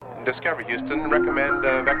Discovery, Houston. Recommend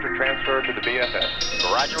vector transfer to the BFS.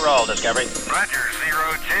 Roger, roll, Discovery. Roger,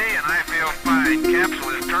 0G, and I feel fine.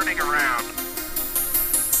 Capsule is turning around.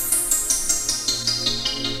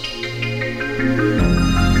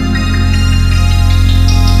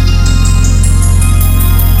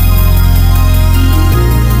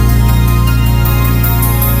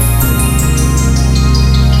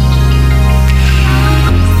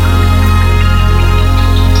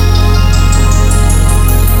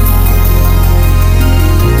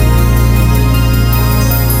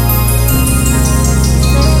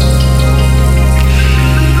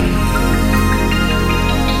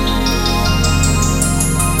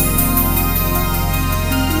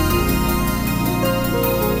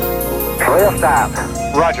 Wheel stop.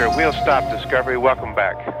 Roger, wheel stop, Discovery. Welcome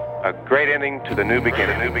back. A great ending to the new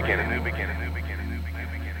beginning.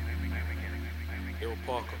 Yo,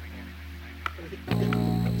 Parker.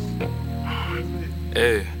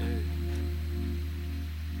 Hey.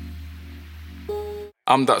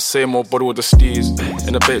 I'm that same old body with the steez.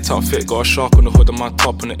 In a baked outfit, got a shark on the hood of my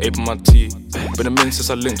top and the ape on my tee. Been a minute since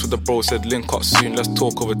I linked with the bro, said link up soon, let's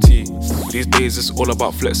talk over tea. These days it's all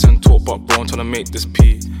about flex and talk, but bro, I'm trying to make this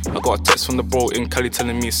P. I got a text from the bro in Cali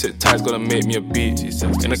telling me sit tight, gonna make me a beat.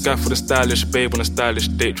 In a guy for the stylish babe on a stylish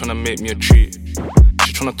date, trying to make me a treat.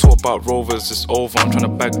 She tryna talk about rovers, it's over, I'm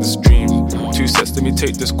tryna bag this dream. 2 sets, let me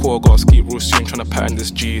take this call, gotta ski real soon, tryna pattern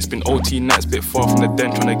this G. It's been OT nights, bit far from the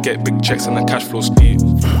den, tryna get big checks and the cash flow steep.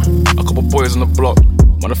 A couple boys on the block,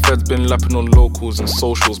 man, the feds been lapping on locals and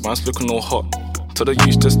socials, man's looking all hot. Tell the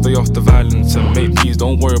youth to stay off the violence and make peace,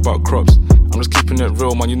 don't worry about crops. I'm just keeping it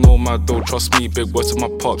real, man, you know my dough, trust me, big words to my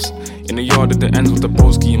pops. In the yard at the ends with the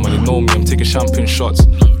broski, man, you know me, I'm taking champagne shots.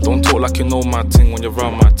 Don't talk like you know my ting, when you're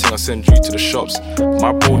around my ting, I send you to the shops.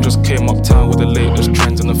 My bro just came uptown with the latest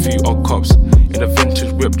trends and a few odd cops. In a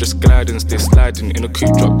vintage whip, just gliding, stay sliding, in a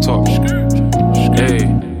coupe drop top. Hey,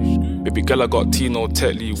 baby girl, I got Tino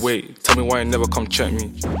Tetley, wait, tell me why you never come check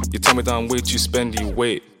me. You tell me that I'm way too spendy,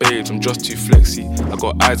 wait, babes, I'm just too flexy. I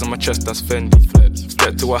got eyes on my chest, that's Fendi.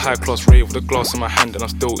 Get to a high class rave with a glass in my hand and I'm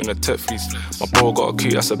still in a tech fleece. My bro got a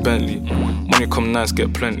coupe, that's a Bentley. Money come nice,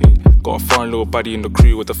 get plenty. Got a foreign little baddie in the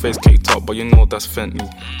crew with the face caked up, but you know that's Fenty.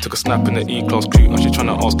 Took a snap in the E-class coupe, now she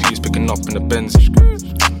tryna ask who's picking up in the Benz.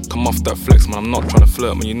 Come off that flex, man, I'm not tryna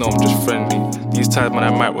flirt, man, you know I'm just friendly. These times, man, I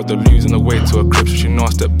might with the losing the way to a crib, so she know I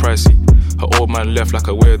step pricey. Her old man left like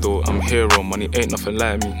a weirdo, I'm a hero, money ain't nothing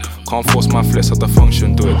like me. Can't force my flex at the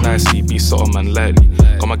function, do it nicely, be subtle, man, lightly.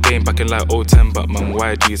 Got my game back in like 010, but man,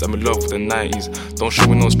 YGs, I'm in love with the 90s. Don't show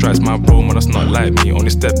me no stripes, my bro, man, that's not like me, only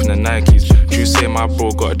step in the Nikes. You say my bro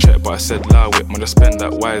got a check, but I said lie with, man, just spend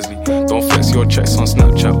that wisely. Don't flex your checks on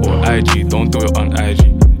Snapchat or IG, don't do it on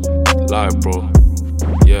IG. Lie, bro,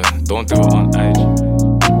 yeah, don't do it on IG.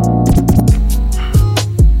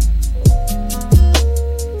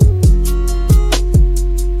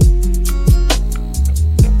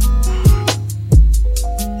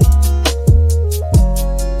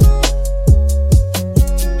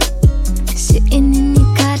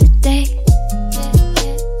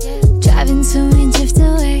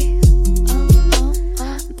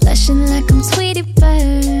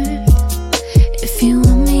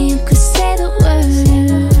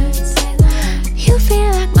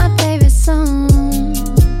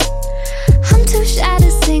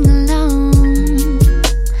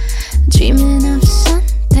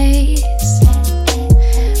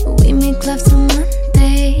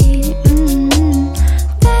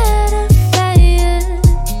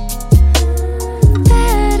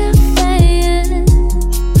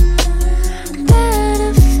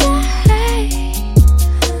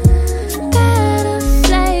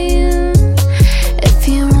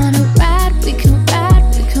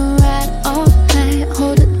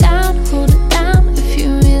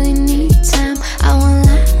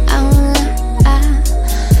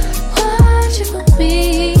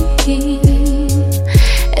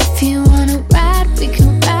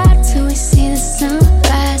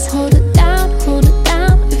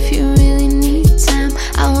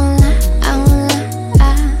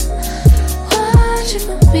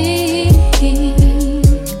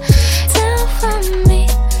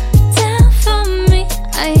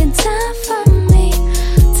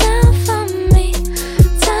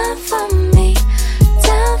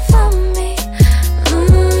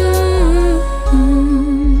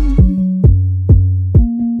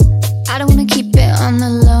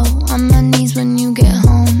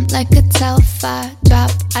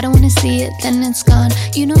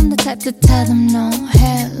 To tell them no,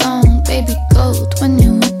 hair long, baby gold. When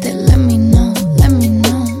you're with it, let me know, let me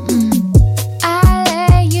know. I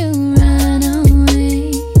let you run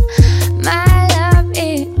away. My love,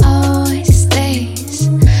 it all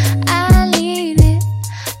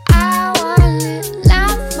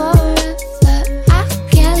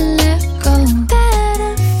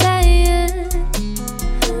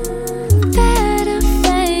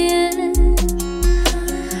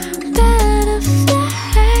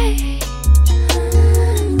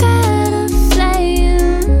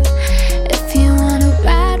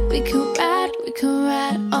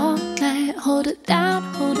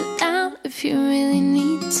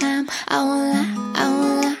need time, I won't lie, I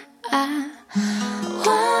won't lie.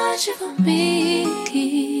 Want you for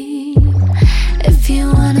me. If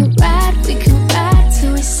you wanna ride, we can ride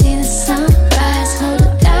till we see the sunrise. Hold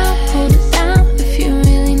it down, if you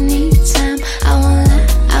really need time, I won't lie,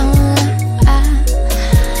 I won't lie.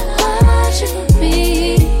 Want you for me.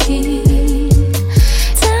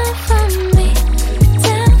 Down for me,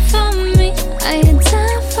 down for me. Are you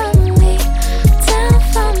down for me? Down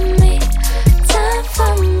for me, down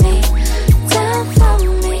for me, down for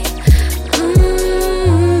me.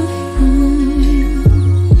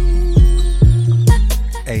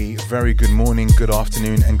 A very good morning, good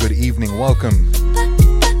afternoon, and good evening. Welcome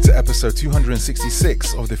to episode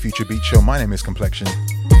 266 of the Future Beat Show. My name is Complexion.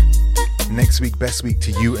 Next week, best week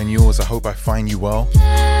to you and yours. I hope I find you well.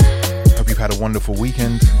 Hope you've had a wonderful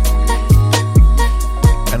weekend.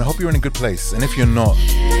 And I hope you're in a good place. And if you're not,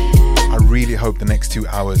 I really hope the next 2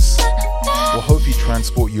 hours will hopefully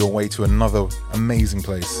transport you away to another amazing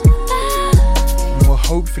place. And will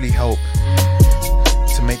hopefully help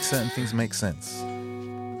to make certain things make sense.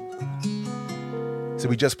 So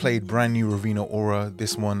we just played brand new Ravina Aura.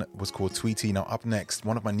 This one was called Tweety. Now up next,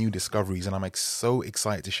 one of my new discoveries, and I'm so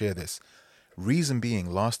excited to share this. Reason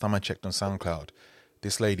being, last time I checked on SoundCloud,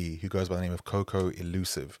 this lady who goes by the name of Coco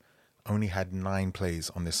Elusive only had 9 plays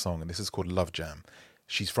on this song, and this is called Love Jam.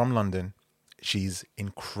 She's from London. She's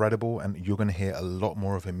incredible, and you're going to hear a lot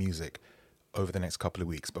more of her music over the next couple of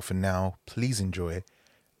weeks. But for now, please enjoy,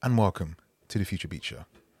 and welcome to the Future Beat Show.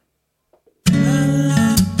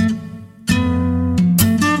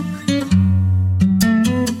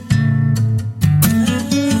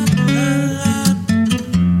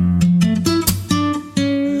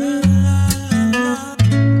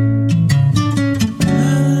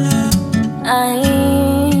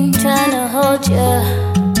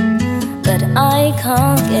 But I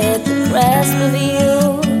can't get the grasp of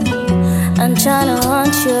you. I'm trying to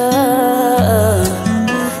want you.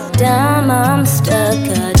 Damn, I'm stuck,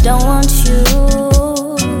 I don't want you,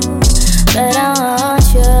 but I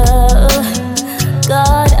want you.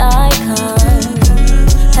 God, I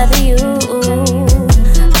can't have you.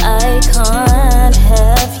 I can't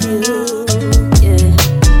have you, yeah.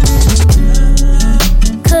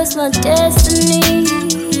 'Cause my destiny's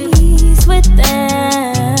with them.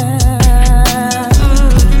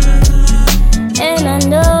 And I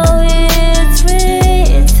know it's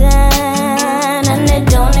written, and they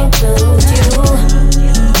don't include you.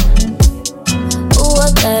 Ooh, I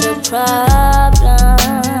got a problem,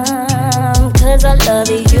 'cause I love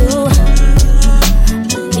you.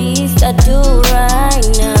 At least I do right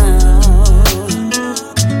now.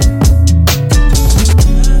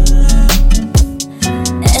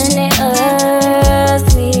 And it hurts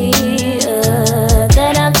me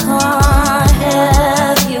that I can't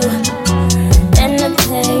have you. And it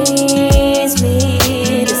pains me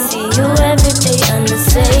to see you every day and to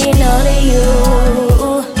say no to you.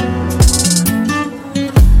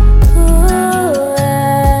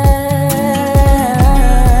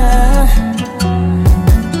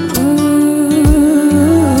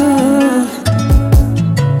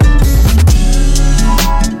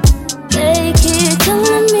 They keep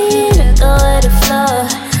telling me to go with the flow.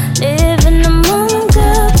 Live in the moment,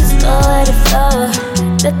 girl, just go with the flow.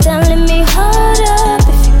 They're telling me hold up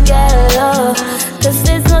if you get low, 'cause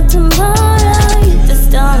there's no tomorrow, you just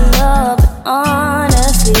don't know. But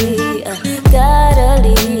honestly, I gotta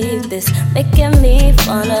leave this, making me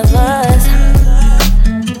fun of us.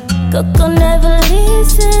 Coco never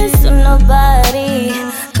listens to nobody.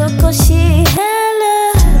 Coco, she hella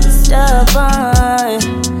stubborn.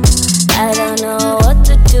 I don't know what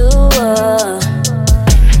to do,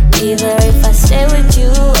 either if I stay with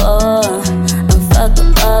you or I'm fuck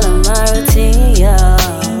up all of my routine, yo.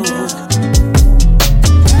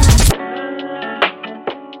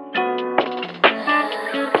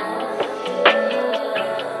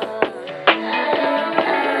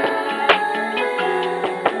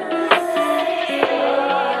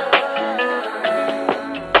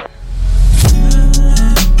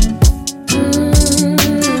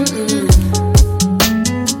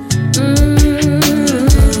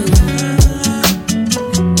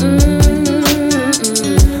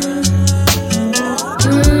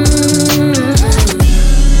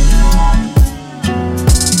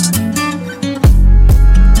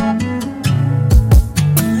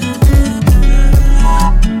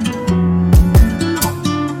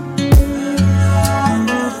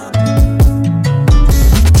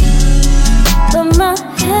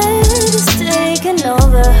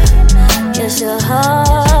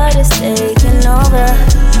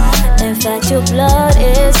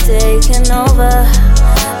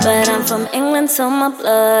 But I'm from England, so my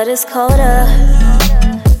blood is colder.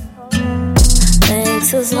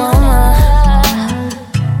 Makes us warmer.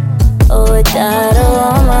 Oh, it got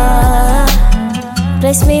aroma.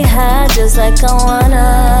 Place me high just like I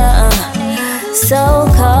wanna. So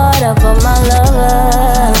caught up on my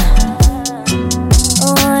lover.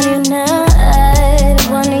 Want you night,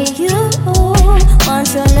 want you, want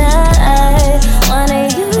you night,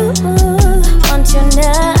 want you, want you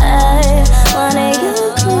night, want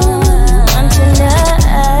you, want you night,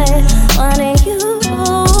 want you,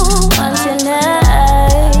 want you night,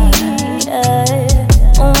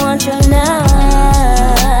 want you night,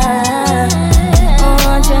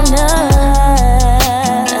 want you night.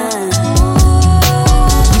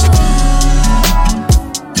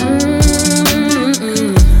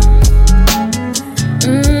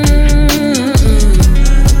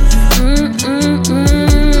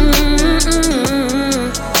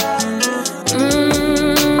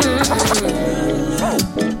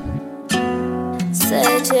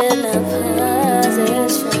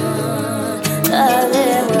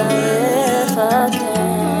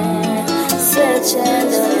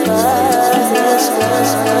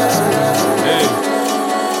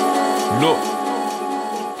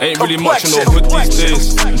 Ain't really much in the hood these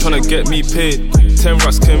days. I'm tryna get me paid. 10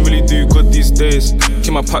 racks can really do good these days.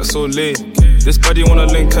 Keep my pack so late. This baddie wanna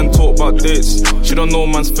link and talk about dates. She don't know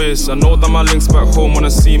man's face. I know that my links back home wanna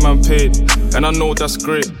see man paid. And I know that's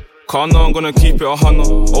great. Cause I know I'm gonna keep it 100.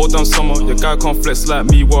 Old damn summer, your guy can't flex like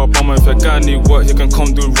me, what a bummer. If your guy need work, he can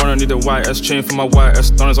come do run. I need a white ass chain for my white ass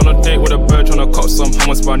stunners. On a date with a bird, tryna cop some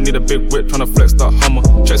hummus, but I need a big whip, tryna flex that Hummer.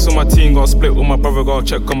 Checks on my team, got split with my brother, got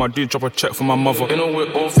check on my dude, drop a check for my mother. You know we're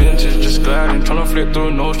all vintage, just gliding, tryna flip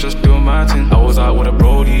through notes, just doing my thing. I was out with a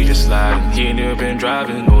brody, just sliding. He ain't never been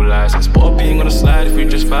driving, no license. But being on the slide if we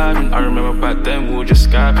just vibing. I remember back then we were just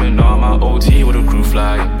skyping. Now I'm out OT with a crew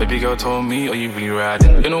flying. Baby girl told me, are you really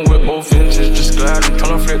riding? You know we're all vintage, just gliding,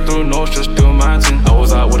 tryna flip through notes, just doing my thing. I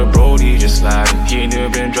was out with a brody, just sliding. He ain't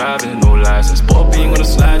never been driving, no license. But being on the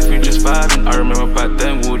slide if we just vibing. I remember back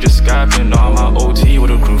then we were just skyping. Now I'm out OT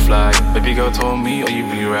with a crew flying. Baby girl told me, are you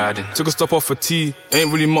really riding? Took a stop off for tea,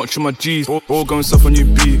 ain't really much on my G's. All going stuff on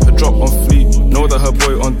UB, a drop on fleet. Know that her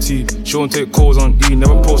boy on T, she won't take calls on E,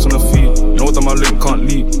 never post on her feed. Know that my link can't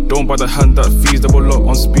leak, don't buy the hand that fees, double lock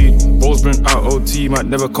on speed. Bros bring out OT, might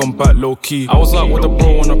never come back low key. I was out with a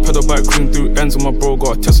bro on a pedal bike, cruising through ends with my bro,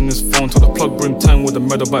 got a test on his phone. Told the plug bring 10 with a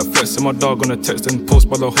medal bike, flexing my dog on a text and post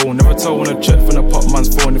by the hole. Never tell when I check from the pop man's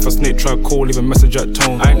phone. If a snake try call, leave a message at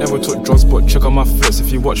tone. I ain't never took drugs, but check on my flips.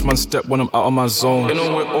 If you watch man step when I'm out of my zone. You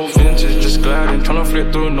know we're all vintage, just gliding, tryna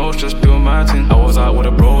flip through notes, just doing my thing. I was out with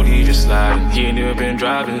a brody, just sliding. He ain't never been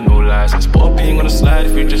driving, no license. But being on the slide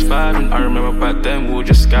if we just vibing. I remember back then we were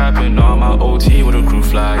just skyping. Now I'm out OT with a crew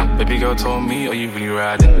flying. Baby girl told me, are you really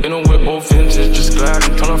riding? You know we're all vintage, just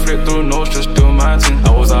gliding, tryna flip through notes, just doing my thing.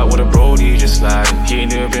 I was out with a brody, just sliding. He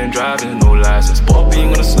ain't never been driving, no license. But being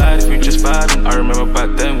on the slide if we just vibing. I remember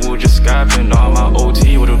back then we were just skyping. Now I'm out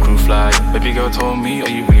OT with a crew flying. Baby girl told me, are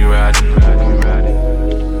you really riding?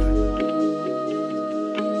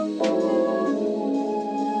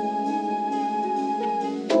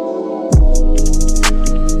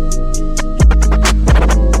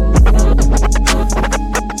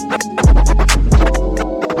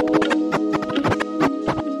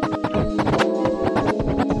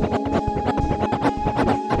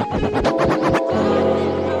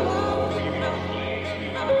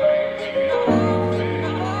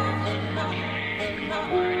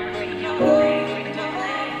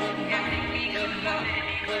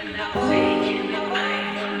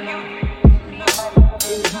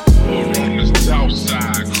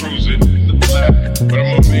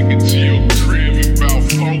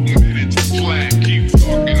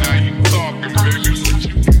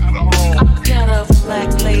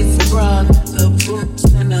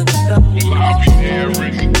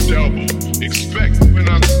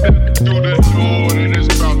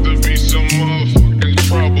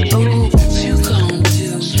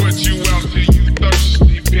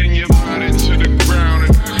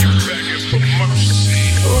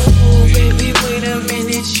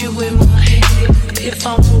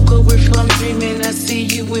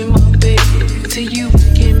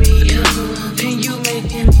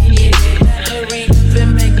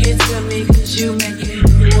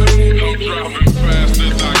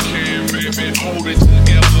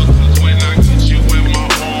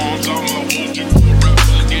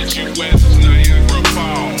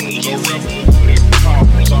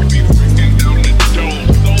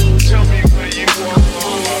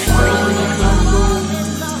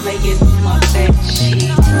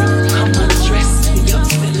 Come undress me, your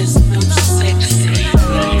feelings so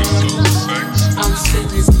sexy.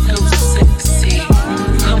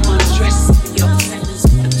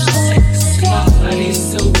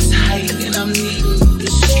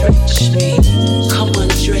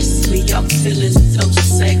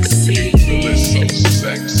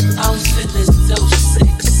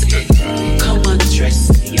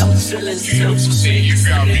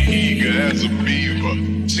 as a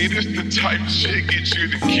beaver. See, this the type of shit get you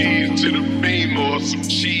the keys to the beam or some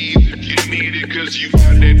cheese if you need it, cause you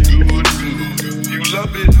got that good food. You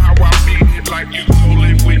love it how I mean it, like you stole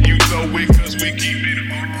it when you know it, cause we keep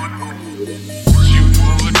it on. You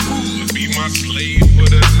would be my slave for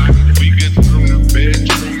the night. We can turn the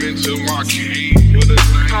bedroom into my cave for the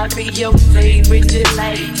night. I'll be your favorite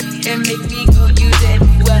delight and make me go you that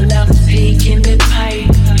while I'm taking the pipe.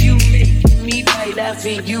 You make me bite, I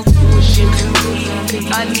feel you pushing to me.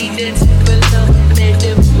 I need that below, let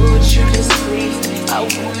them put you to sleep. I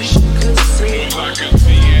wish you could see. I can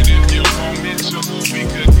see it if you want me to. We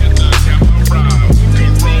could get the camera, we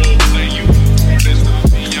could role play you. This not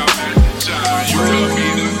me, I'm at the job. You could be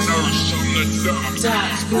the nurse on the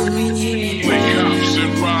die, put me in. Like cops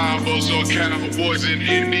and robbers or cowboys and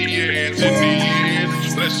Indians in the end.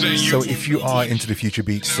 Let's say you. So if you are into the future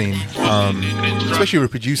beat scene, especially you're a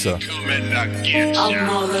producer,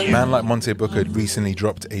 man like Monte Booker recently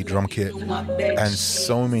dropped a drum kit, and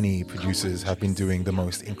so many producers have been doing the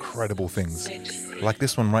most incredible things, like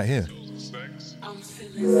this one right here.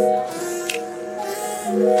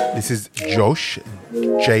 This is Josh,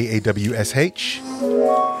 Jawsh,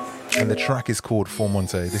 and the track is called For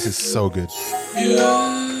Monte. This is so good.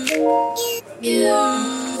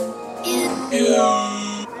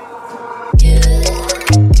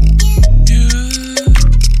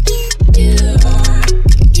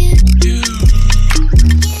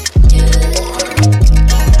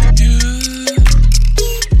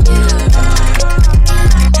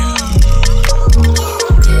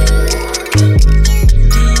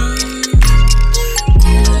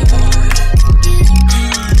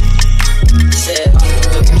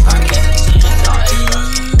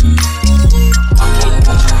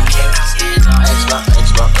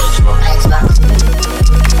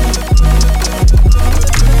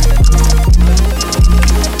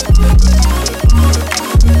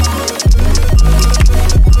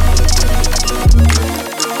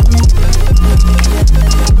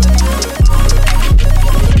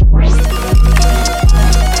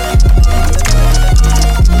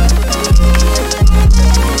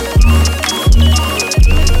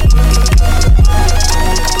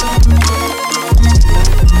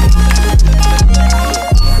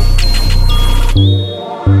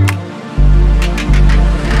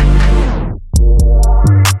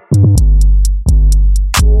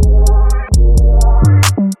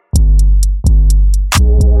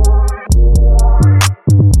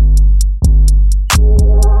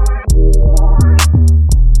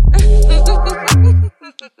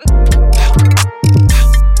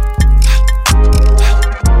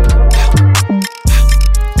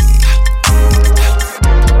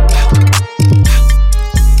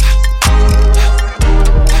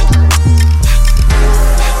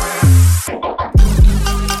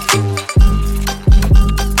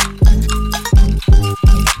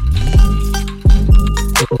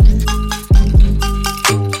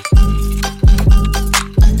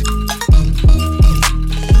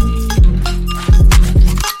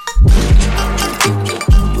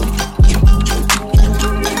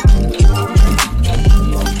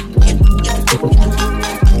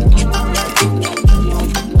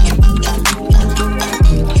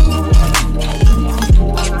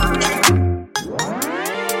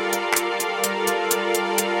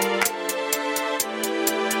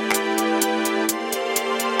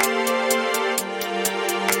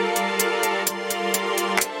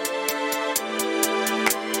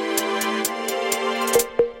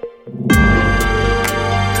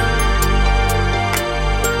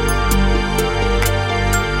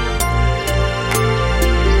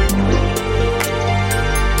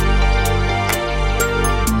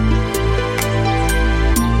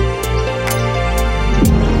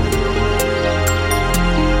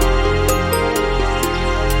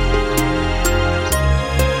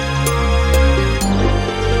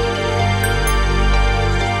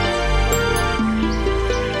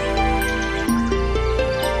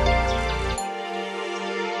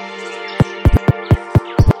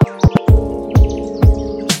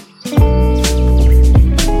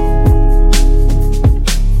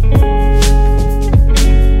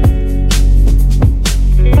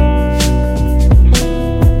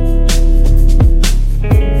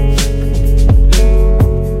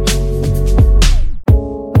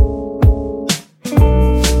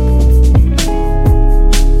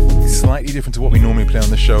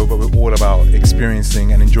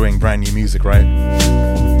 Experiencing and enjoying brand new music, right?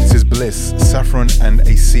 This is Bliss, Saffron and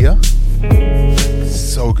Asia.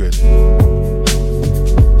 So good.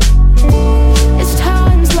 It's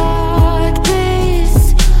times like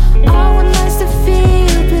this I want us to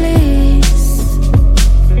feel bliss.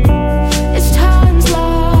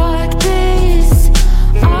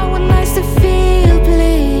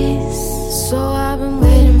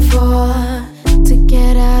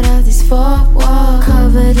 boardwalk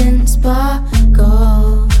covered in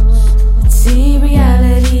sparkles. See,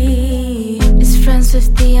 reality is friends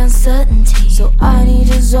with the uncertainty, so I need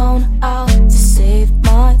to zone out to save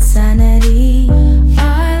my sanity.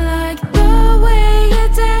 I like the way you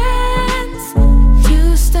dance.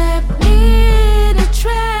 You step in a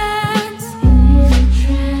trance. In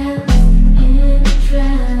a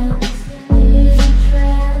trance.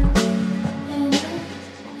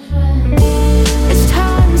 It's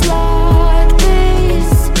times like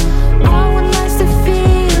this I want nice to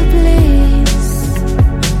feel bliss.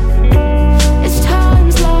 It's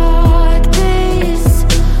times like this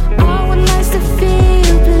I want nice to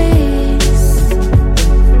feel bliss.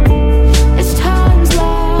 It's times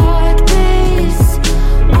like this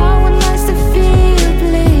I want nice to feel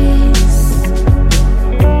bliss.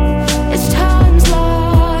 It's times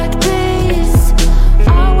like this I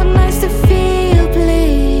want nice to feel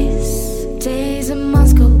bliss. Days and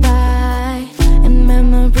months go by and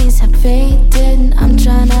memories have faded. I'm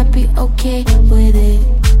tryna be okay with it.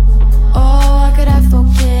 Oh, I could have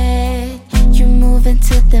forget you moving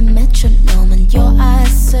to the metronome and your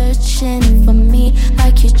eyes searching for me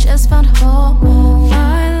like you just found home. I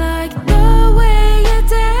like the way you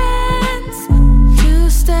dance. You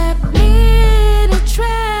step in a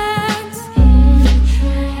trance. In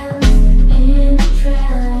a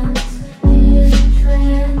trance.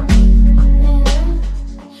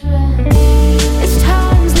 It's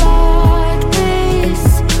times like this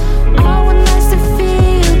I want nice to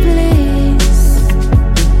feel bliss.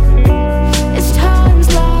 It's times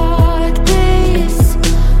like this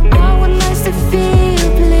I want nice to feel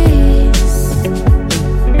bliss.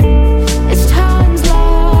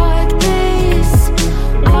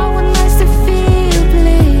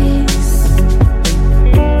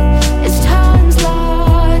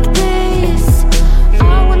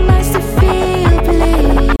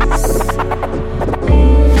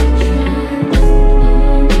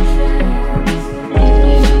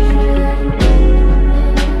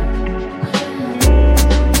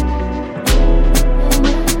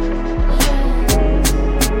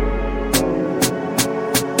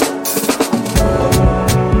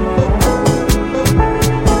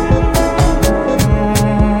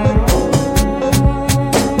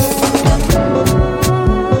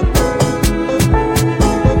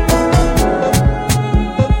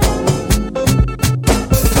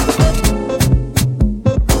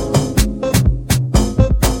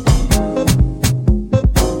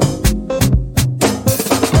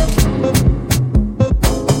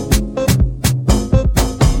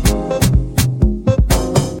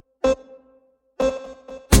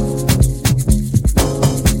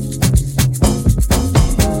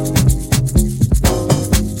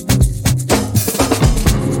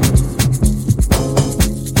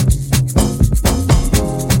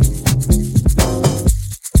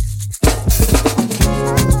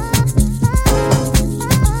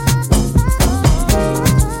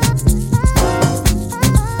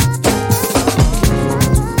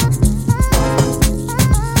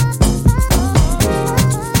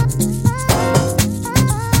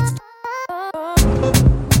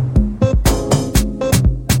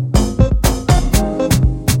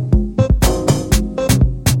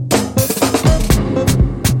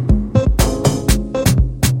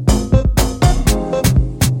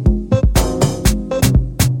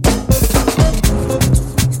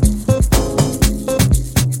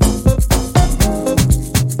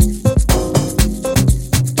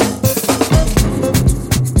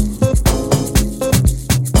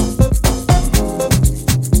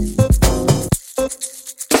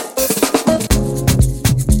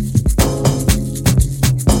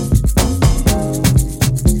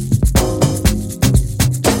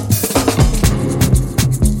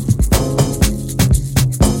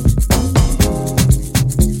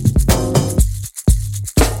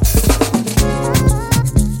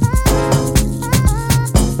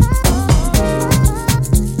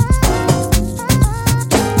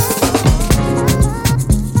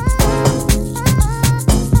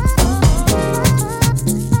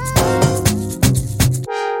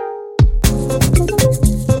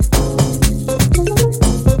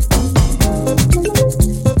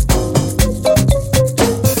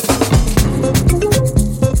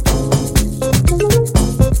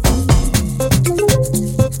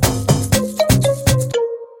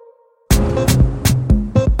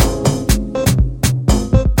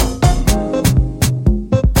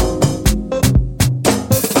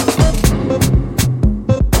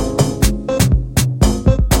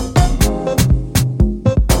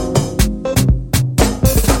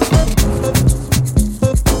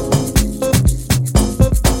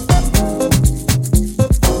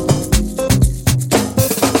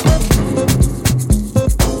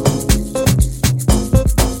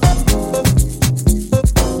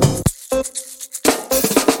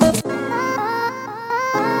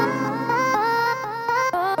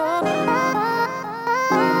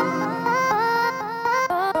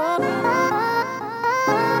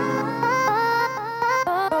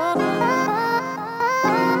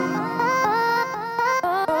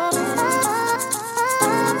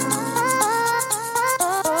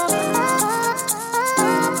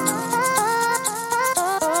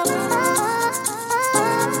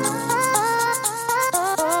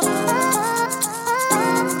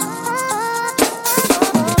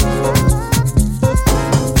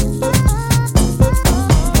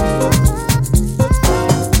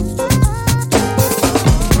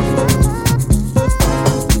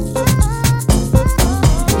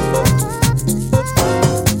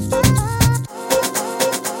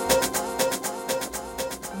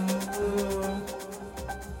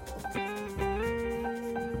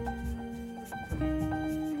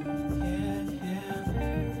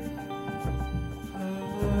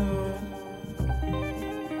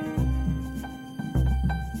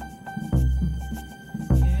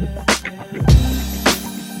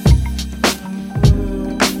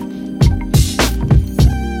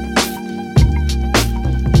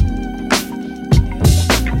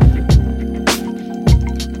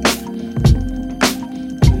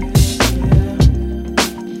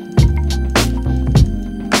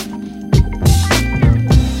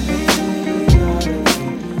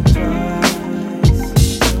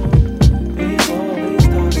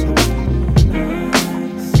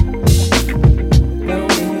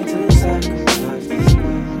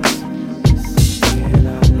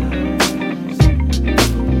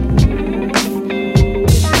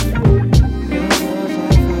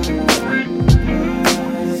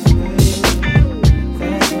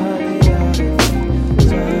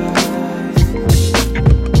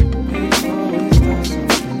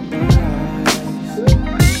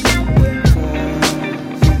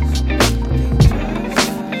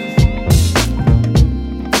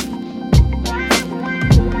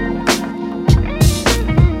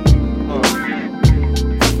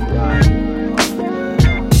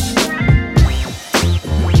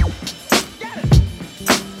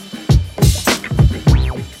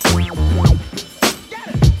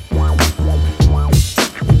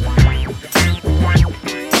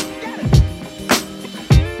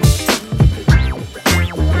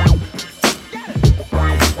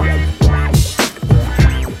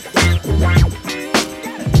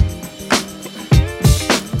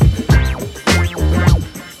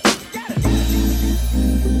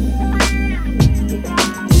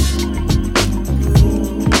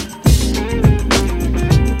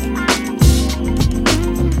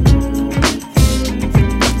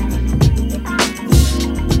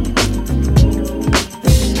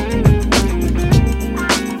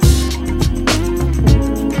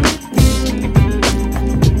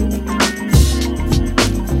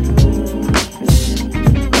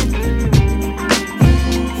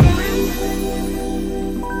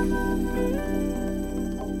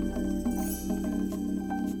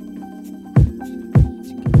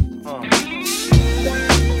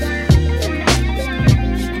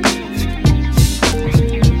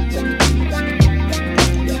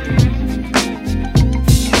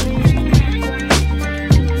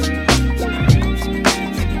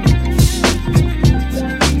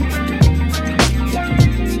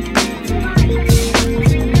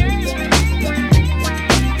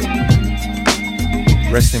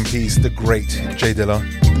 Rest in peace, the great Jay Dilla.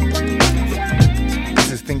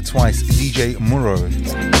 This is Think Twice, DJ Muro.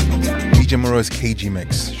 DJ Muro's KG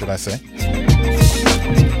mix, should I say.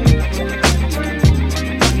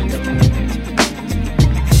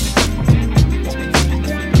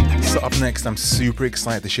 So up next, I'm super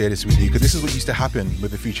excited to share this with you because this is what used to happen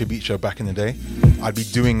with the Future Beat Show back in the day. I'd be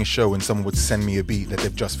doing a show and someone would send me a beat that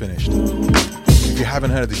they've just finished. If you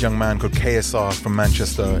haven't heard of this young man called KSR from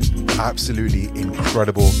Manchester, absolutely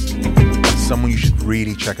incredible. Someone you should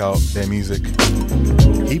really check out their music.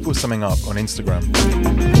 He put something up on Instagram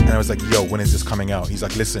and I was like, yo, when is this coming out? He's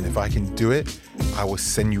like, listen, if I can do it, I will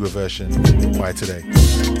send you a version by today.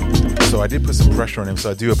 So I did put some pressure on him,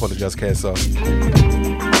 so I do apologize, KSR.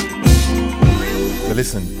 But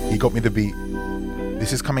listen, he got me the beat.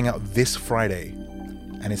 This is coming out this Friday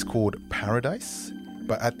and it's called Paradise.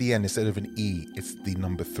 But at the end, instead of an E, it's the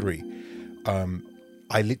number 3.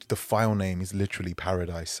 The file name is literally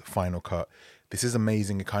Paradise Final Cut. This is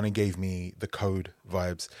amazing. It kind of gave me the Code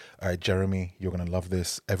vibes. All right, Jeremy, you're going to love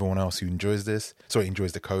this. Everyone else who enjoys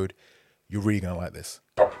the Code, you're really going to like this.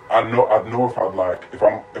 I know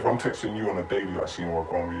if I'm texting you on a daily, like seeing what's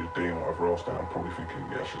going on with your day and whatever else, then I'm probably thinking,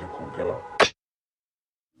 yeah, she's a cool girl.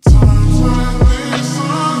 Times like this,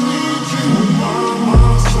 I need you by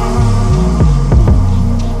my side.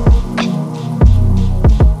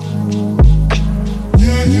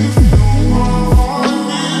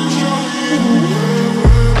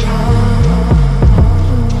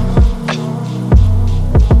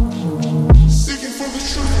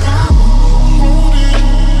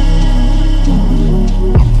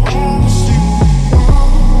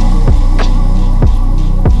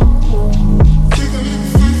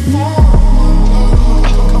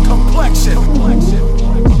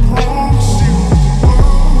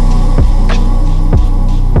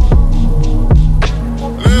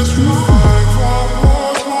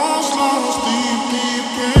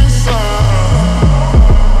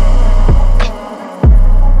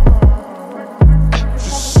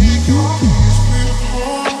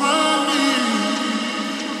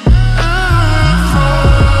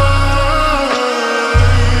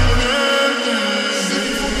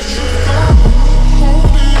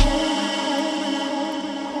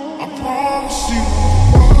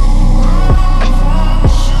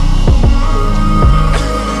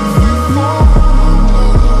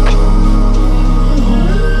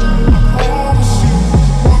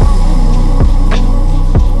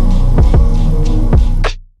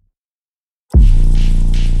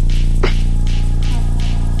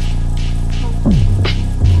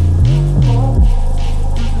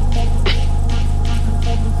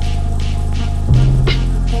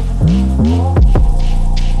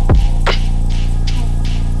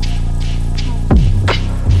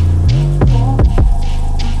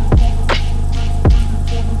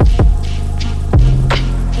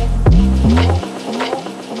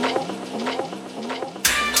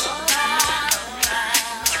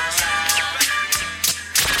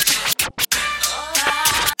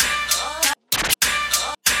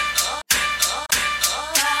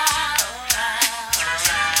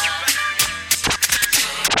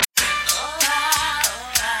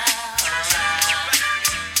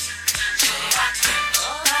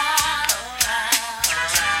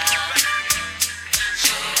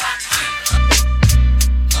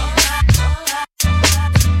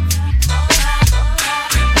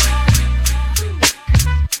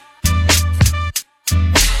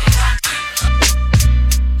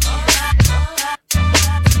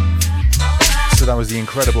 The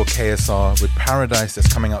incredible KSR with Paradise that's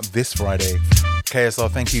coming out this Friday. KSR,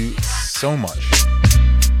 thank you so much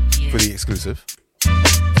for the exclusive.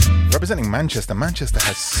 Representing Manchester. Manchester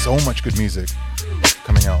has so much good music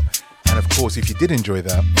coming out. And of course, if you did enjoy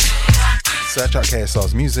that, search out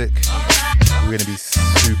KSR's music. We're going to be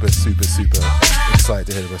super, super, super excited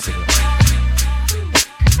to hear the rest of it.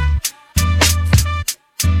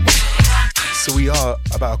 So we are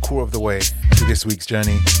about a quarter of the way to this week's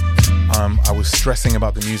journey. I was stressing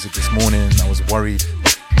about the music this morning. I was worried.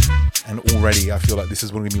 And already I feel like this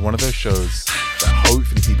is going to be one of those shows that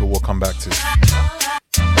hopefully people will come back to.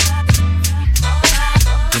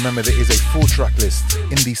 Remember, there is a full track list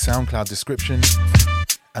in the SoundCloud description.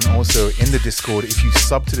 And also in the Discord, if you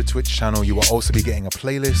sub to the Twitch channel, you will also be getting a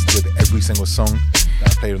playlist with every single song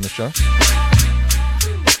that I played on the show.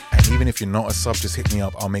 And even if you're not a sub, just hit me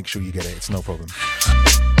up. I'll make sure you get it. It's no problem.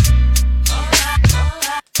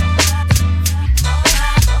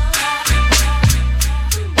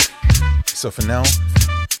 So for now,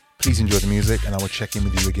 please enjoy the music and I will check in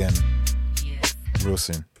with you again real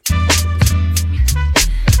soon.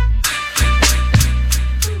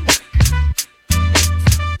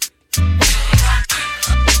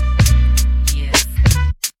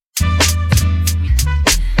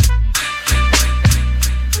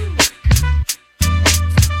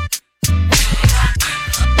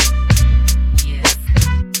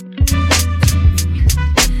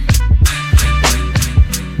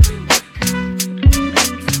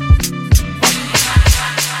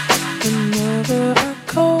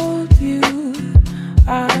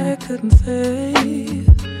 couldn't say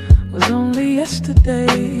was only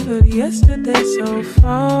yesterday, but yesterday so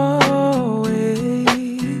far away.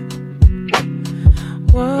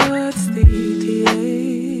 What's the ETA?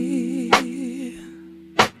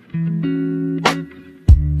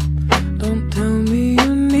 Don't tell me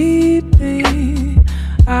you need me.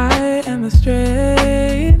 I am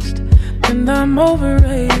estranged and I'm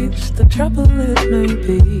overaged. The trouble it may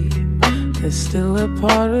be, there's still a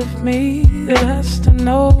part of me that has to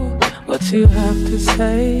know what you have to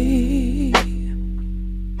say.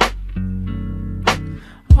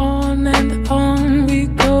 On and on we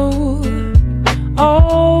go,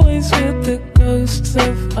 always with the ghosts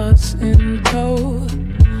of us in tow,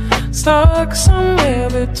 stuck somewhere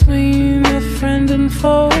between a friend and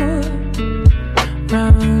foe.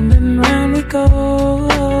 Round and round we go,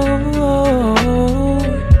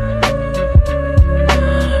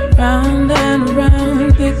 round and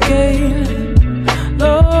round again,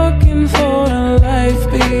 looking for a life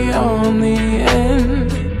beyond the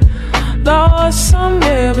end, lost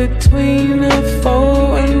somewhere between a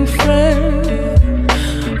foe and friend.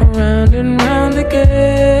 Round and round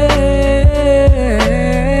again.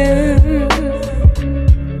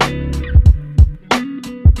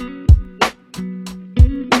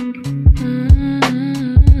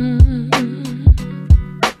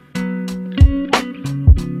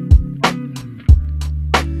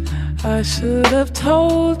 I should have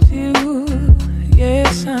told you,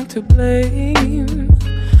 yes, I'm to blame.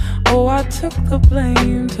 Oh, I took the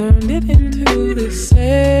blame, turned it into this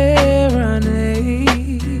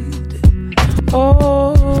serenade.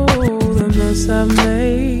 Oh, the mess I've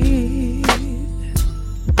made.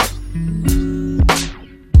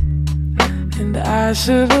 And I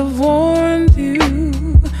should have warned you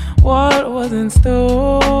what was in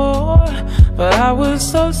store, but I was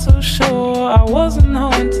so sure I wasn't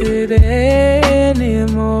haunted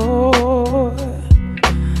anymore.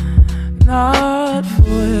 Not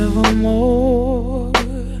forevermore.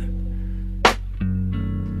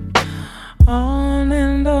 On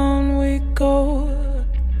and on we go,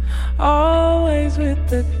 always with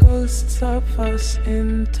the ghosts of us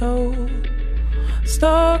in tow,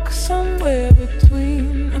 stuck somewhere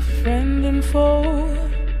between a friend and foe.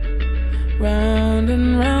 Round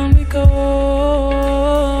and round we go, oh,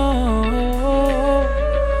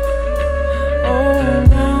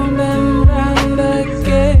 round and round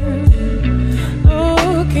again,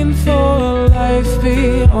 looking for a life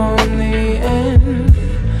beyond the end,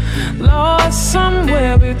 lost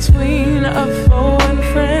somewhere between a foe and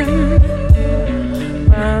friend.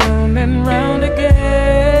 Round and round again.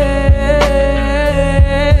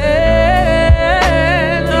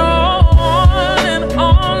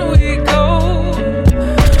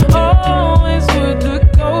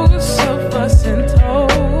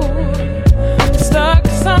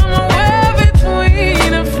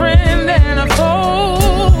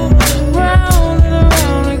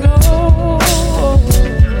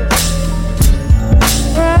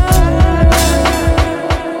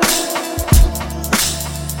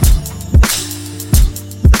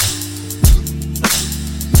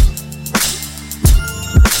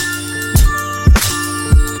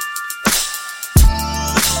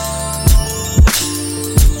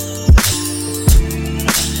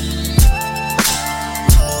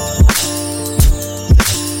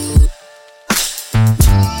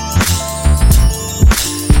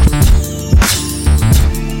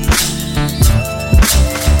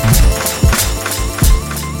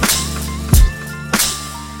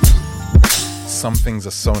 Some things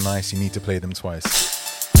are so nice you need to play them twice.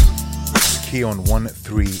 Key on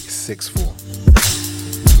 1364.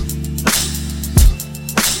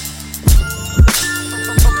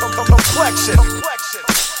 Complexion.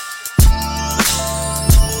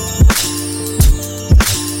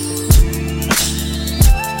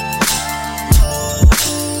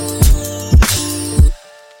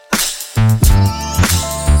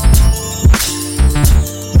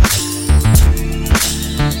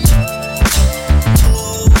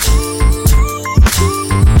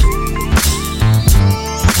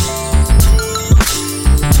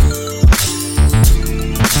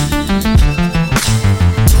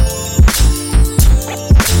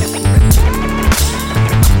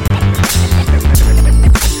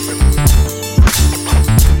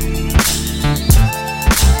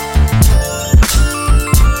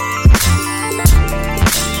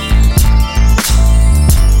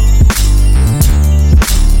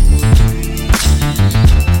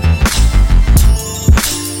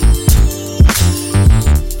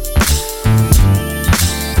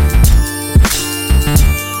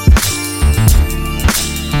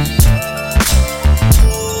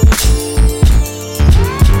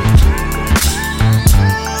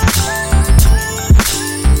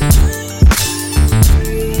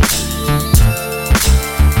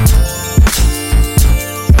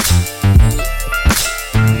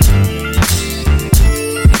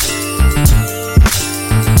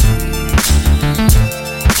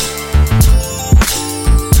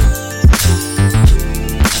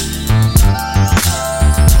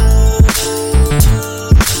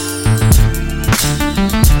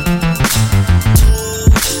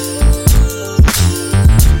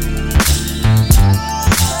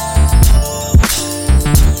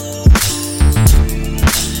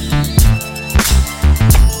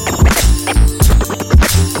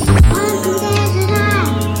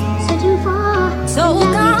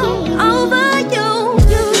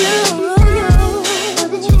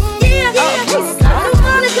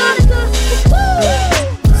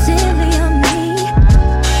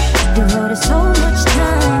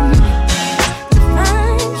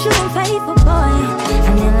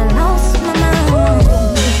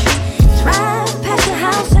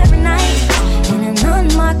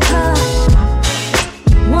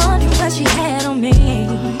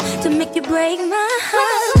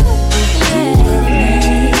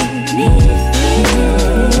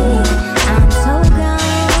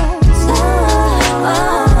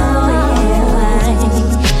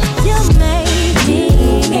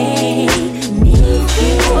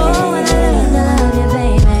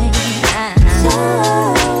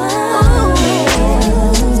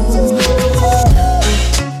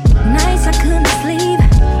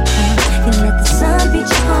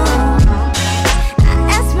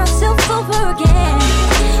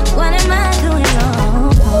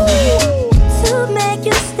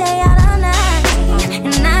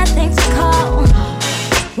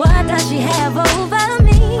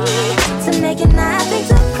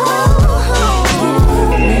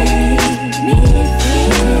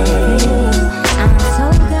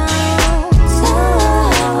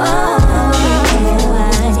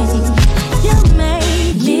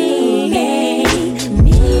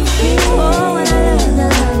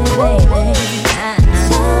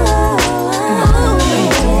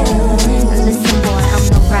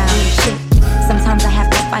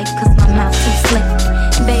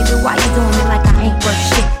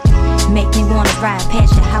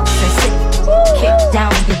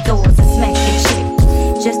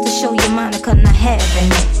 couldn't I have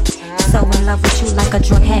it? So in love with you like a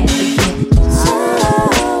drug habit, yeah.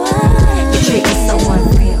 You treat me so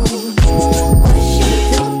unreal. What she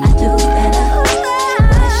do, I do better.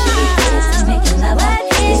 What she does to make you love her,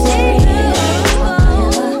 is it real?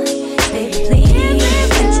 Baby, please,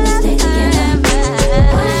 let's stay together.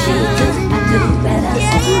 What she do, I do better.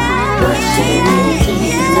 What she does to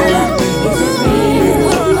make you love her, is it real?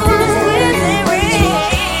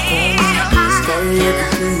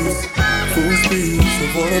 Full speed, so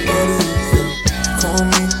what about it? Call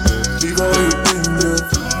me, leave all your things, yeah.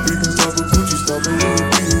 We can stop a Gucci, stop a Louis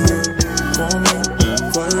V, yeah. Call me,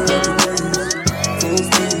 fire up the breeze. Full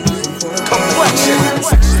speed, so what about it?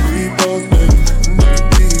 Sweet balls, baby, in the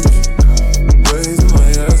beach. Raising my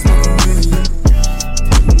ass on me.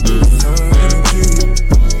 High energy.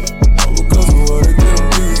 All because of what I get on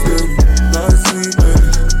these, baby. Night sleep, baby.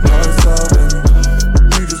 Night style, baby.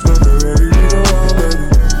 We just got the ready to go out, baby.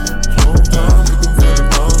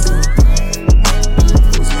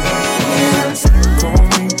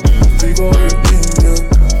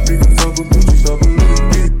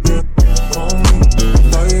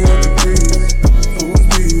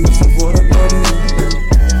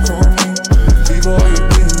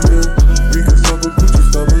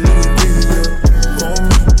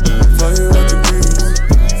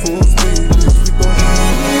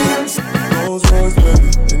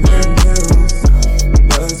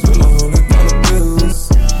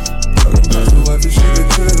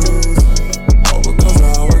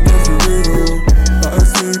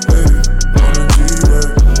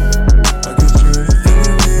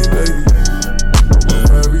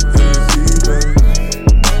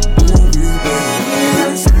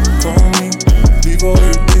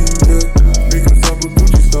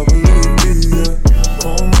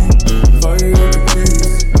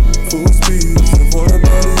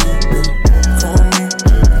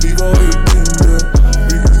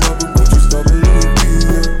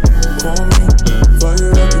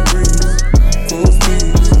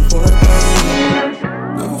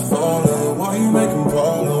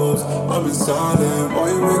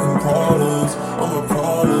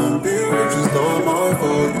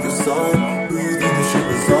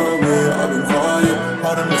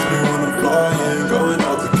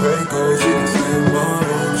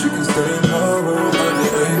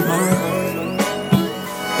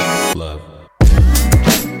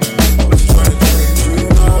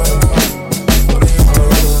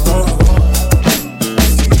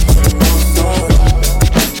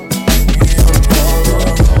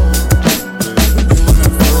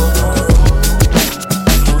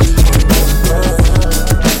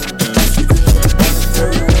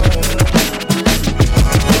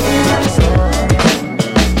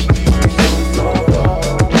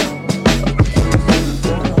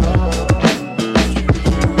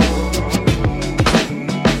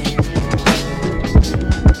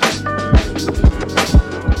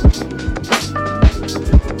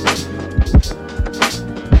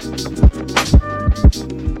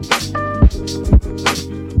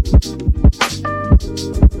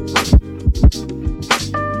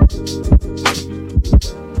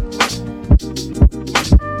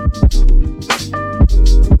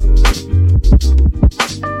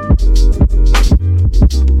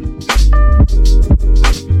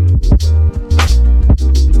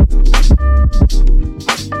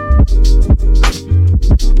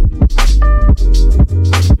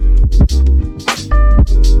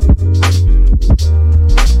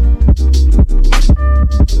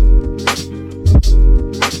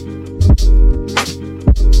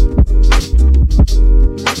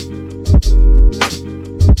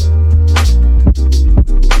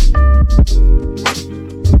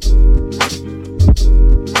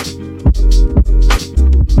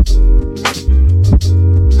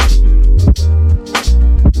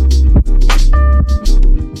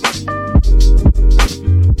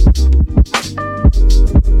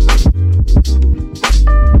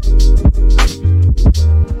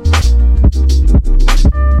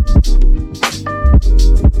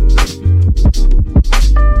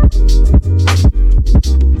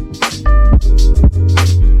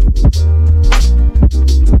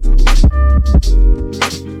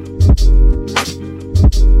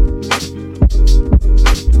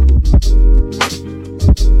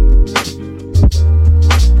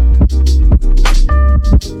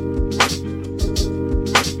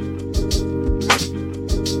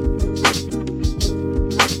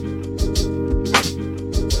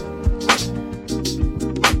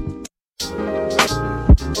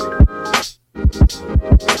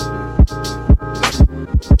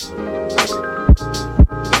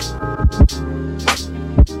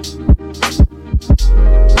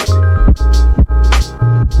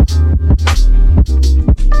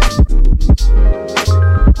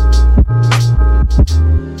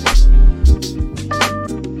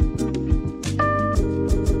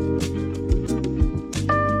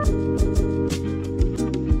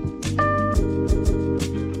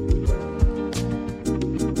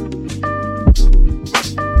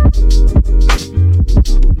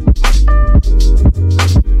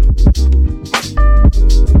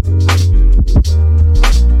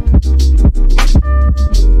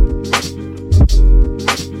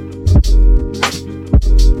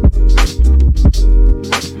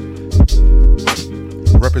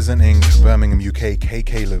 aka K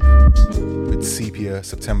Caleb with Sepia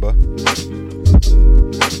September.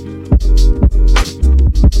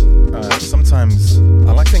 Sometimes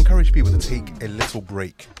I like to encourage people to take a little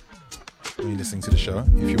break when you're listening to the show.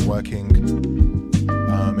 If you're working,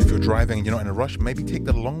 if you're driving and you're not in a rush, maybe take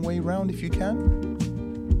the long way round if you can.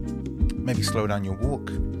 Maybe slow down your walk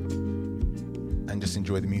and just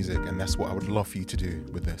enjoy the music. And that's what I would love for you to do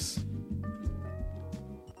with this.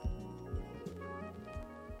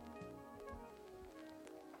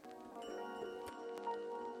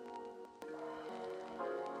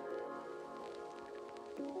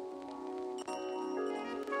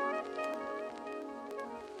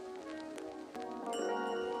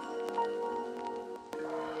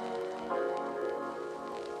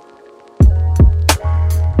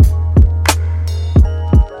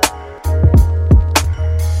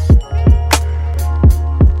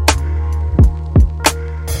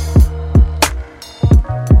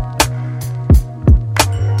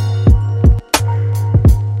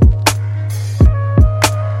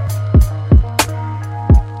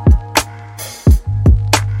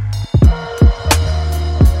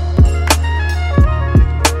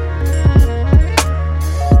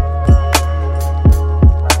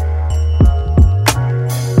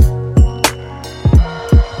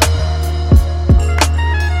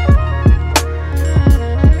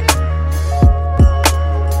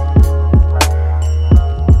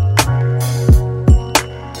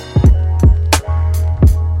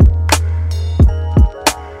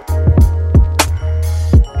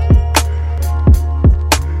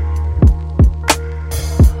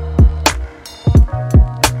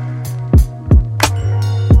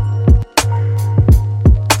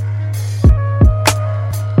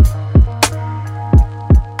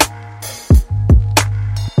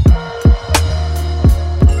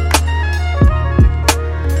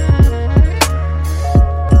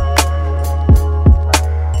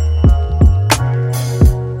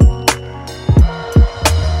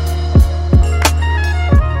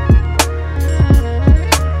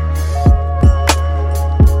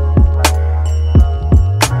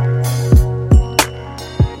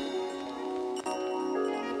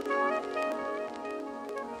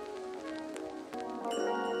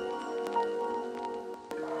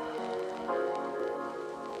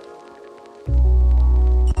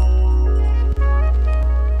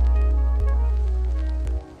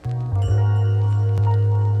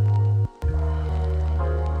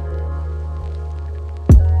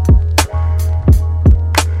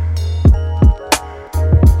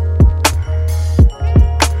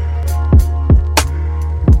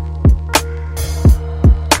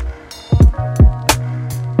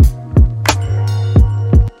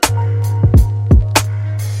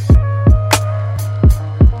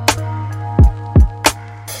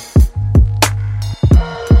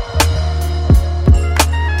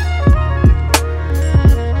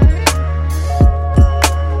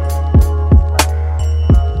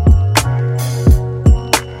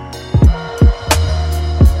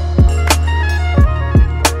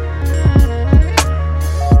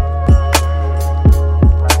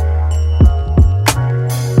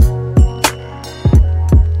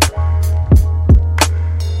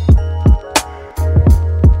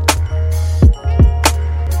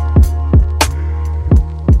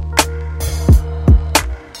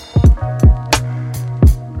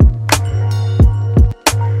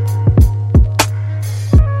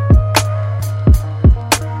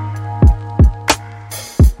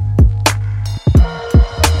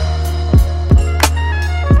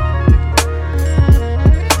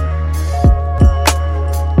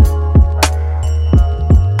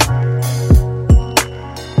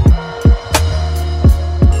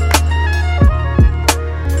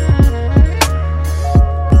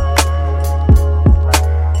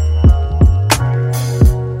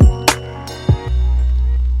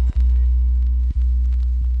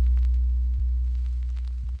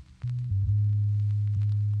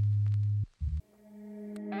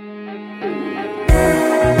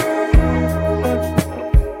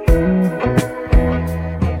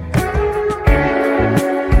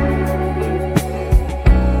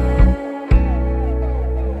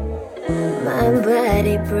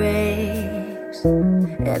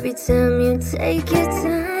 Every time you take your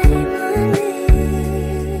time on me,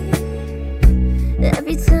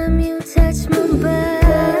 every time you touch my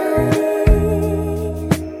body,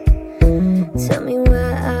 tell me what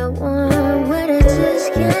I want, what I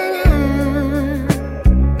just can't have.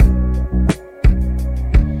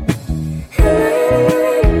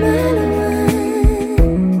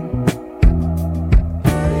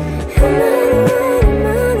 Am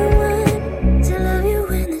I the one to love you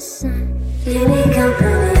when the sun give me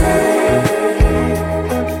company?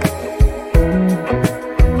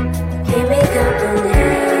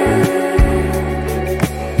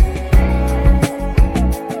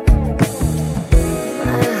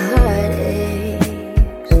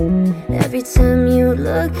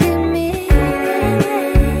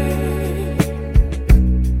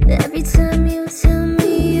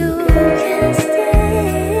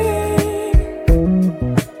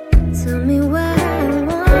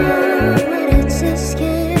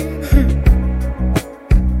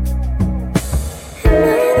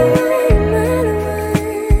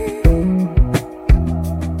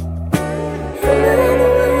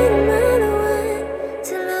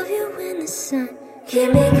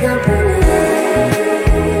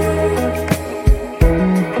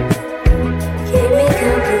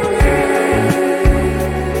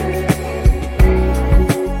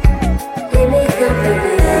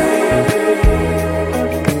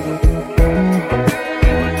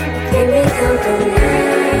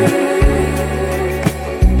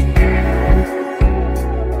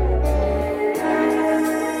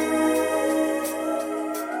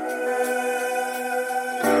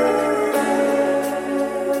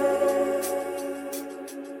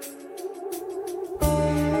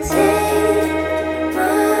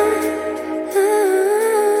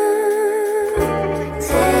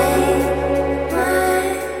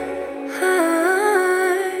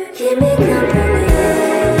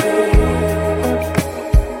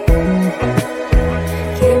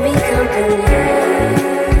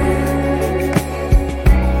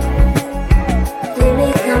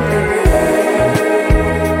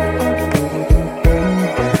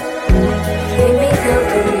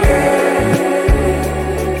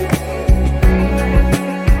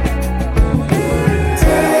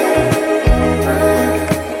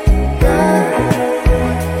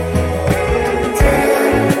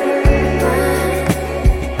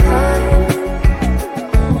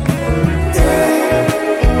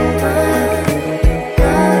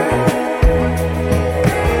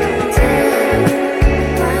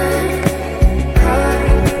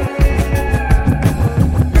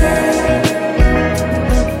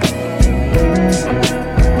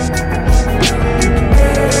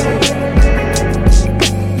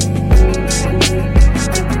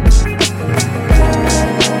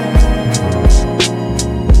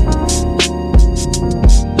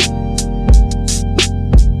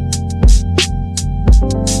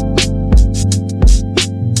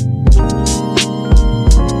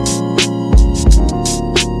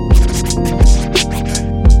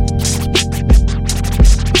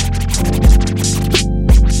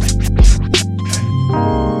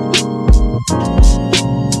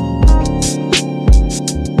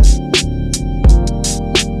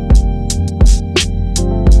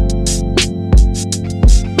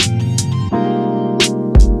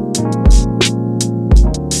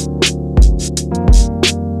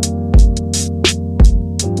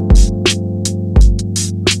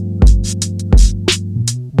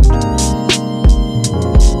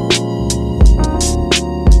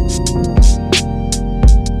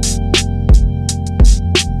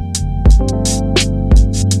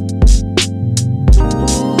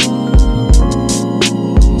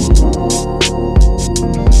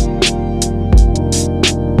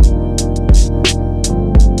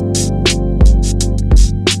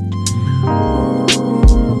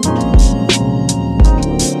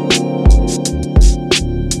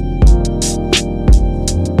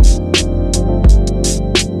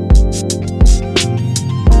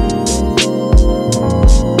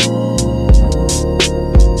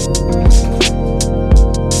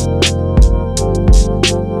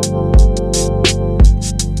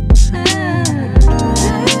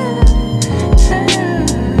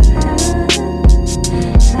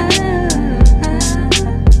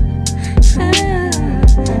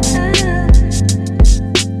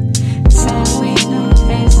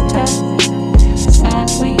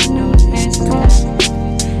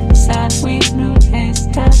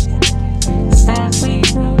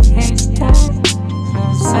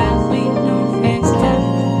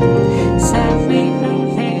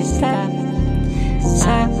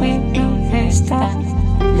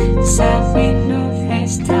 Stop with no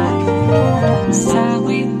hairstyle. Stop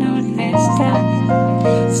with no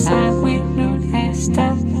hairstyle. Stop with no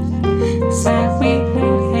hairstyle. Stop with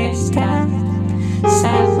no hairstyle.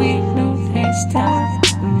 Stop with no hairstyle.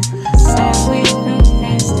 Stop with no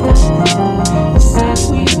hairstyle. Stop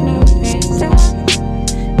with no hairstyle.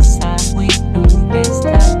 Stop with no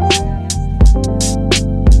hairstyle.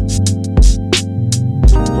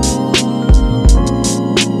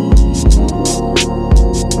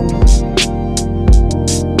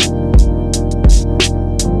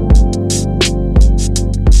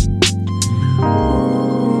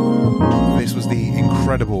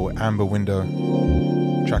 Incredible Amber Window.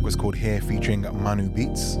 The track was called Here, featuring Manu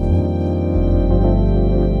Beats.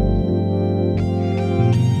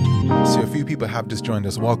 So a few people have just joined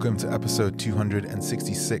us. Welcome to episode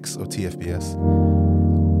 266 of TFBS.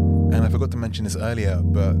 And I forgot to mention this earlier,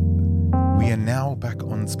 but we are now back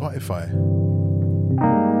on Spotify.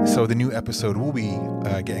 So the new episode will be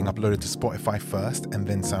getting uploaded to Spotify first and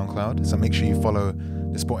then SoundCloud. So make sure you follow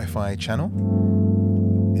the Spotify channel.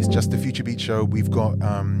 It's just the Future Beat Show. We've got,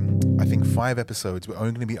 I think, 5 episodes. We're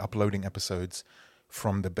only going to be uploading episodes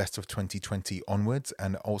from the best of 2020 onwards.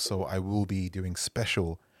 And also, I will be doing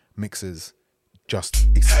special mixes just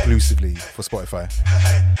exclusively for Spotify.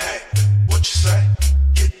 Hey, what you say?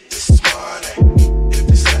 Get this money. If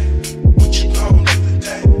they say, what you gonna do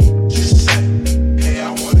today? Just say, hey, I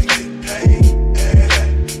wanna get paid.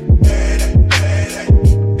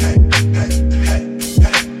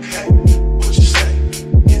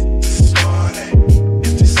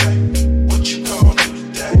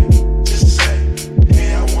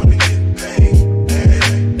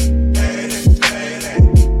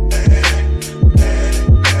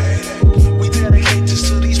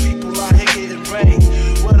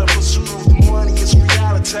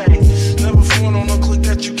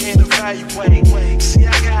 See, I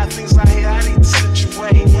got things out here I need to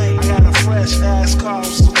situate. I got a fresh ass car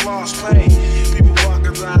with some lost pay. People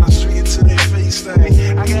walking down the street till they face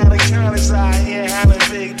thing. I got accountants out here handling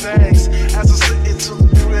big things. As I sit into the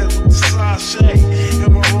crib with the sachet,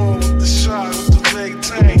 in my room with the shot with the big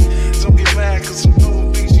tank. Don't get mad cause I'm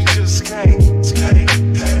doing things you just can't.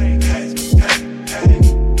 Hey,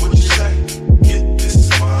 what you say? Get this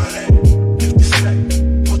money. If they say,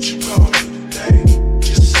 what you gonna do today?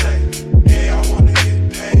 Just say, hey, I wanna get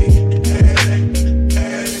paid.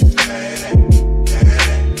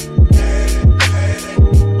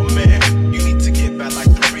 Oh man, you need to get back like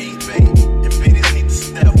the rebate. And biddies need to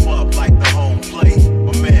step up like the home plate.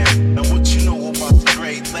 Oh man, now what you know about the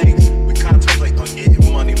Great Lakes? We contemplate on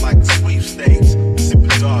getting money like the sweepstakes.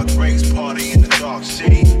 Sipping dark grapes, party in the dark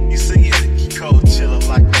shade. You see it, he cold chillin'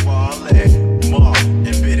 like a ballet. Mark and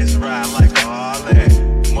biddies ride like a Harley.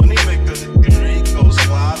 Money maker, the green goes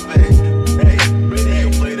suave. Hey, radio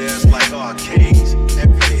play that's like arcades.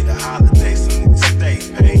 Every day the holidays, some niggas stay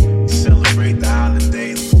paid. Celebrate the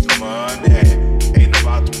holidays with the money. Ain't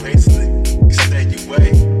about the pace, nigga. You stay your way.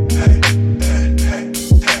 Hey,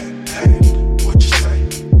 what you say?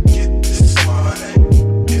 Get this money.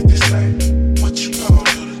 If they say, what you gonna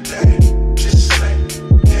do today? Just say,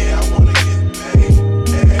 hey, I wanna get paid.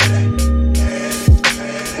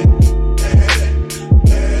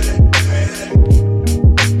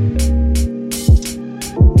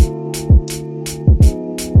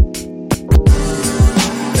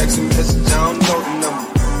 Texting message, I don't know the number.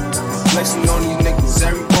 Flexing on these niggas,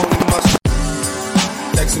 every bone muscle.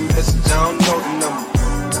 Texting message, I don't know the number.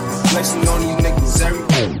 Flexing on these niggas, every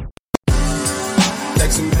bone.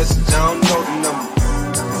 Texting message, I don't know the number.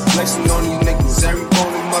 Flexing on these niggas, every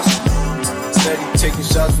bone muscle. Steady taking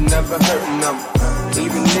shots, never hurting them.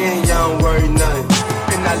 Even then, y'all don't worry nothing.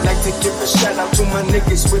 And I like to give a shout out to my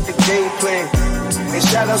niggas with the game plan. And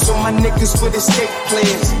shout outs to my niggas with escape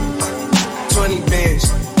plans. 20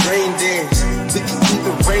 bands, rain dance. We can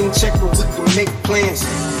either rain check or we can make plans.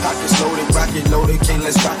 Pockets loaded, rocket loaded, can't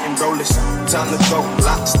let's rock and roll this. Time to go,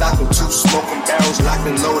 lock, stock, and 2 smoking barrels, locked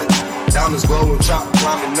and loaded. Diamonds glowing, chop,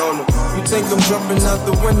 climbing on them. You think I'm jumping out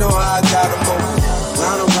the window, I got them over.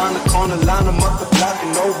 Line around the corner, line them up, the block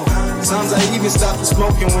and over. Sometimes I even stop the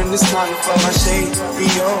smoking when it's time for my shade.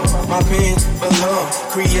 Be on my pen, below,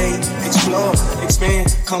 create, explore,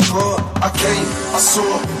 expand, concord. I came, I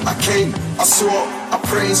saw, I came, I saw. I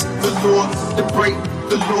praise the Lord, to break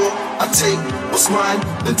the law. I take what's mine,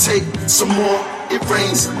 then take some more. It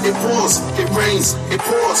rains, it pours, it rains, it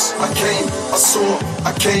pours. I came, I saw,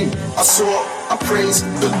 I came, I saw. I praise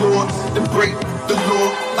the Lord, then break the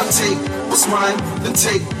law. I take what's mine, then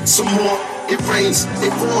take some more. It rains,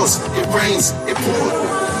 it pours, it rains, it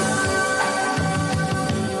pours.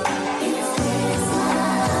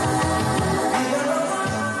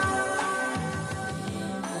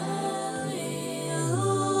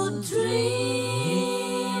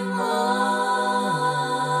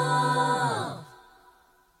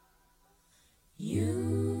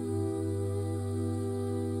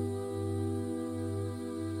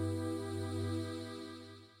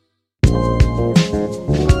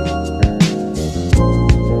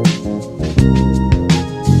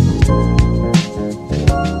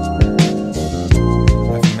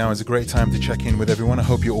 now is a great time to check in with everyone. I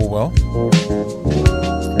hope you're all well.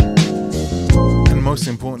 And most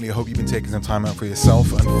importantly, I hope you've been taking some time out for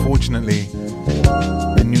yourself. Unfortunately,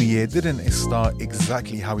 the new year didn't start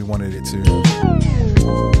exactly how we wanted it to.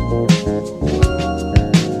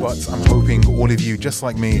 But I'm hoping all of you, just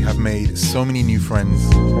like me, have made so many new friends,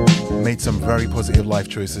 made some very positive life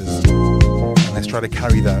choices. And let's try to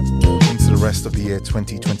carry that into the rest of the year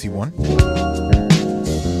 2021.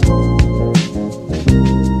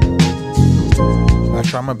 I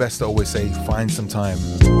try my best to always say, find some time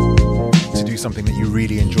to do something that you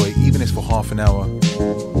really enjoy, even if it's for half an hour.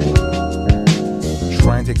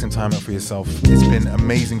 Try and take some time out for yourself. It's been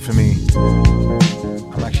amazing for me.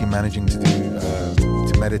 I'm actually managing to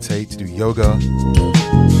meditate, to do yoga,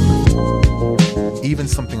 even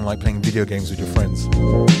something like playing video games with your friends.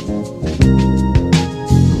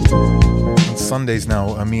 On Sundays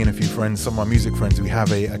now, me and a few friends, some of my music friends, we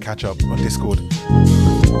have a catch up on Discord.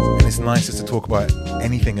 And it's nice just to talk about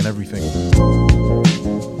anything and everything.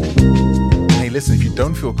 And hey, listen, if you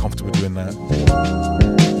don't feel comfortable doing that,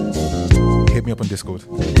 hit me up on Discord.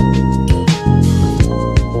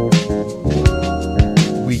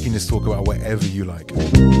 We can just talk about whatever you like.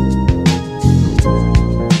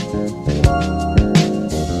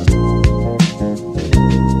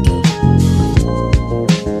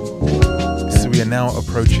 So we are now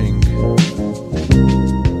approaching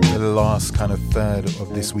the last kind of third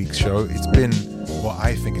of this week's show. It's been, well,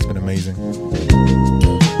 I think it's been amazing.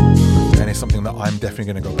 And it's something that I'm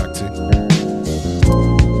definitely going to go back to.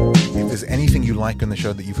 If there's anything you like on the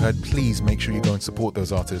show that you've heard, please make sure you go and support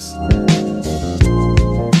those artists.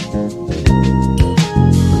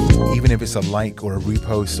 Even if it's a like or a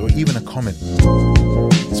repost or even a comment.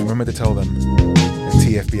 So remember to tell them that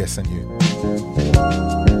TFBS sent you.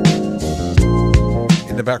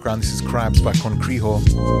 In the background, this is Crabs by Concrejo.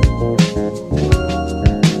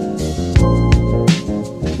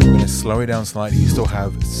 I'm going to slow it down slightly. You still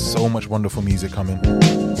have so much wonderful music coming.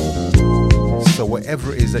 So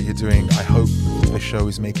whatever it is that you're doing, I hope the show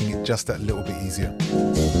is making it just that little bit easier.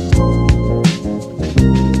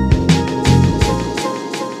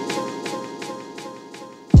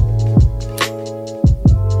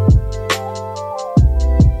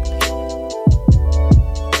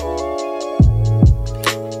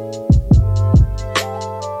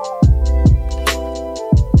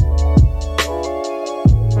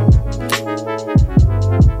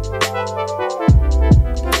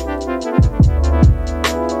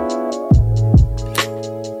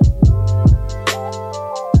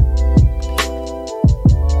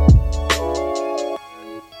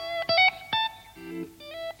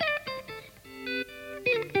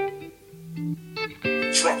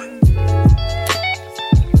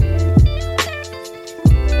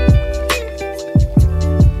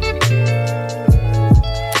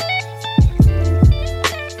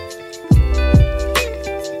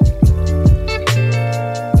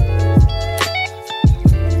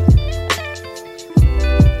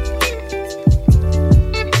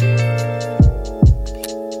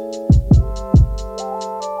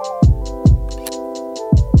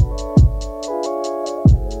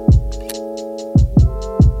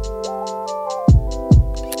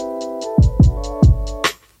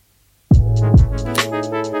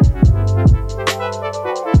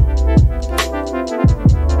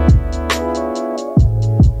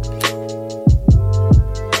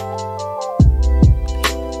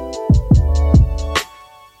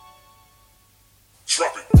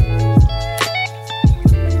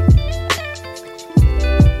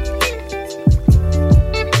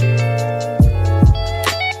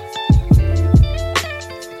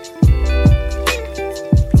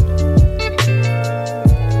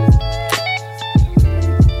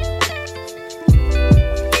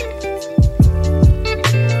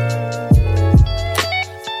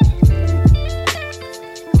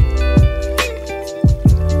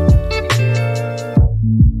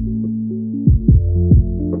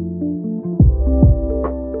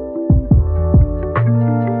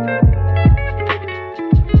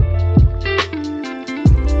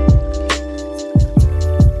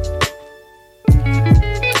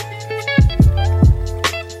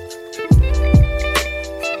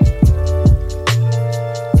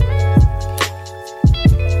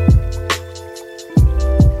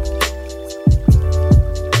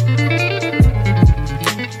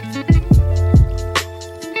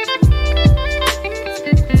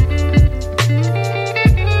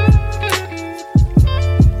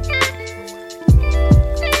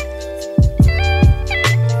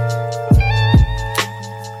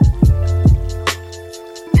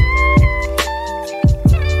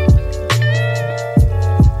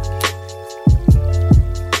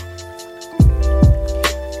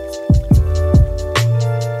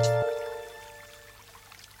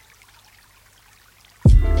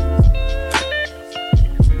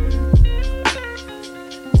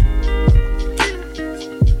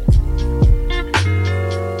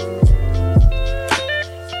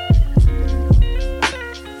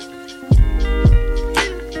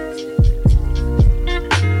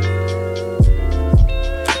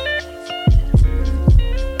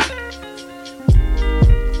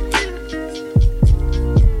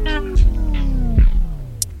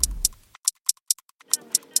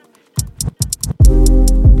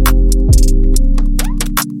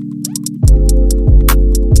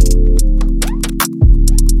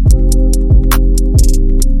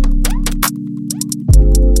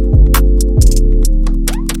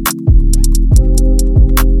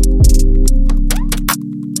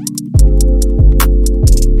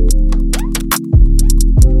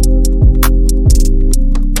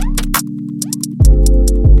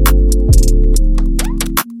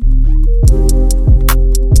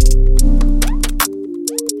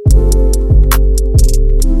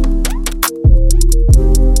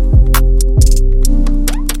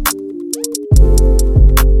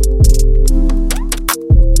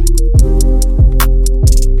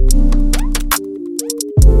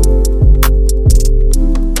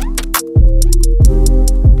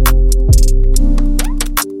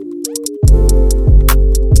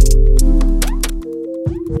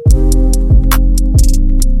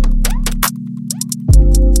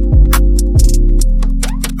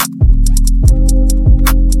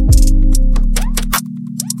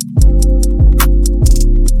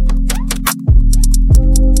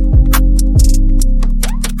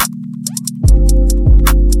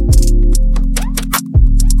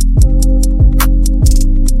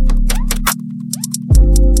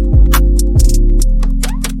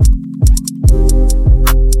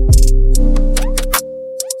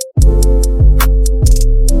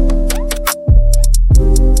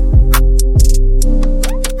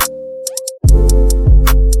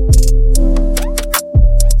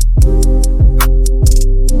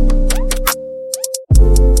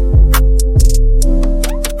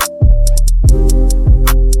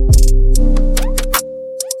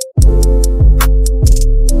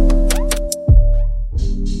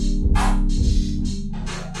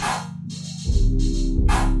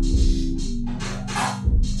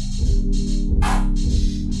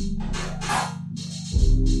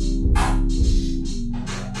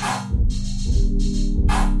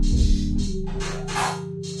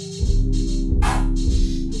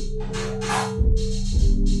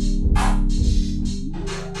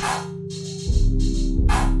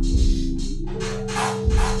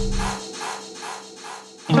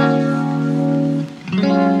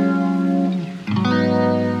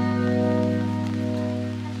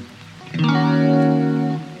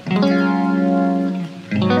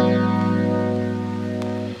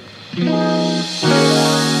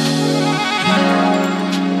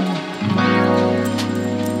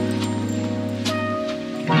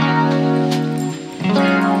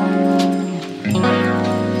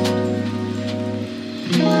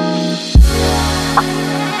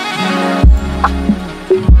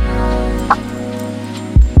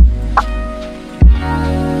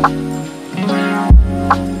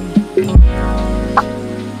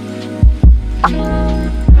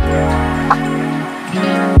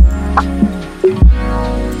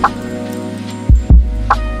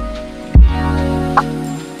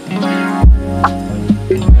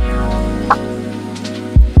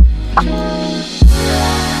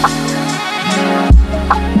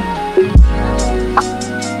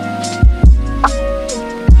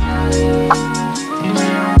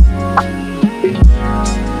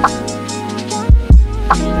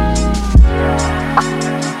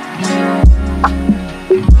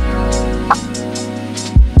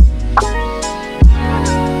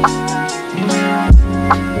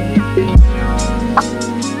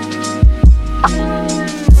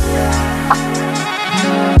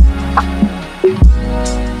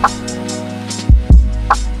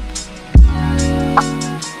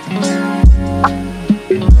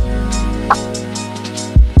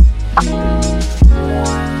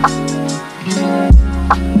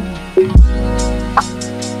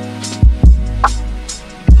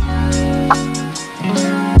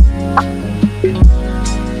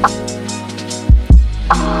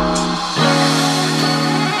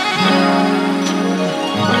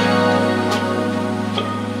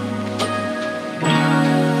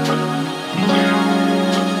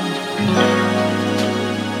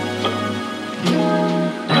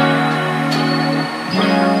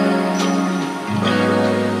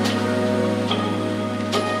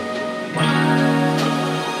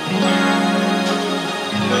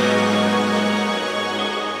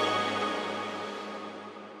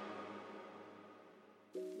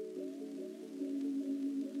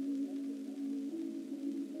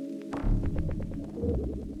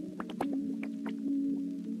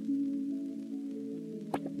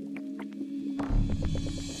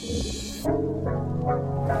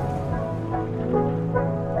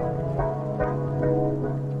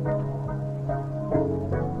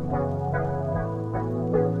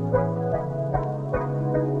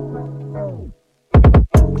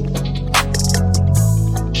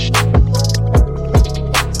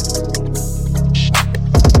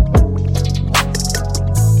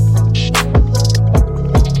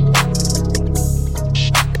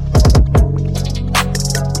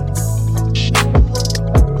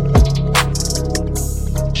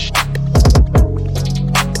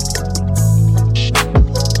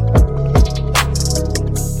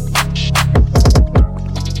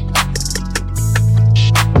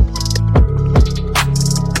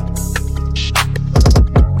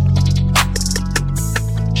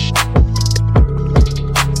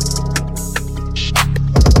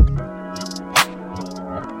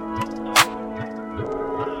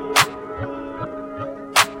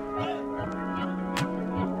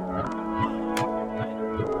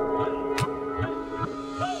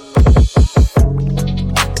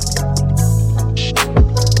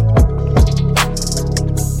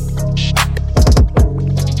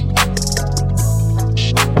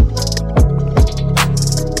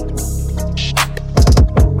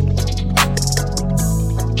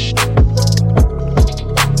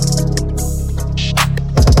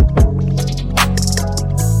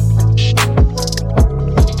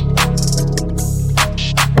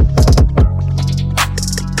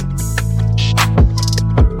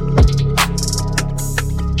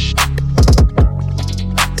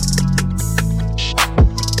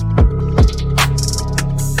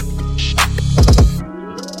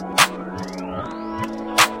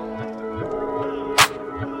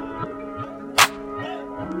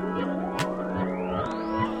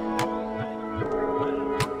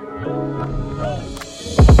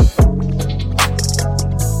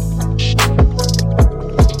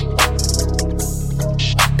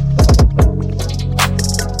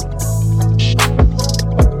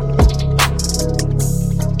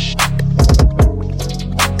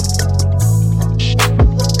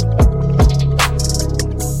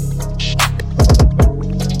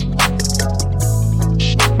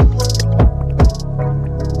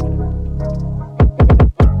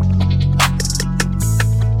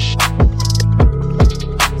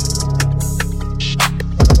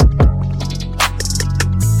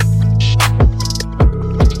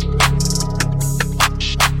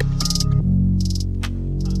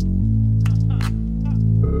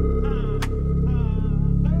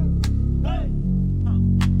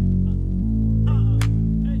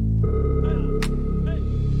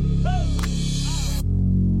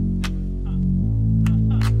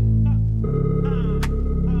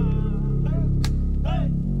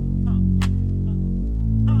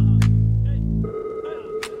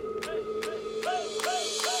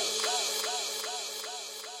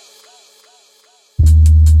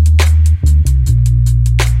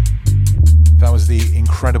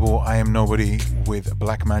 incredible I Am Nobody with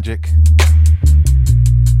Black Magic.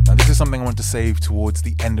 Now this is something I want to save towards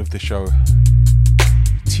the end of the show.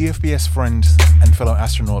 TFBS friend and fellow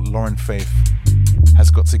astronaut Lauren Faith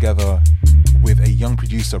has got together with a young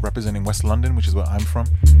producer representing West London, which is where I'm from,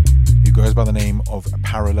 who goes by the name of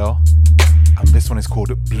Parallel, and this one is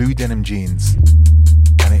called Blue Denim Jeans,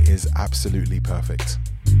 and it is absolutely perfect.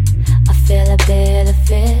 I feel a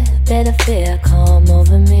bit of fear come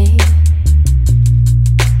over me,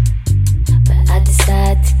 but I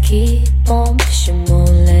decide to keep on pushing, won't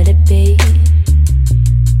let it be.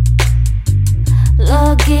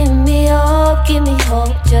 Lord, give me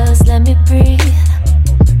hope, just let me breathe.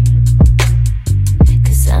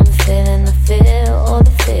 Cause I'm feeling the fear, all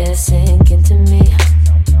the fear sink into me.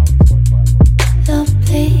 Lord,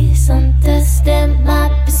 please understand my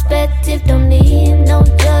perspective, don't need no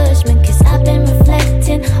judgment, cause I've been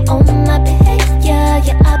reflecting on my behavior.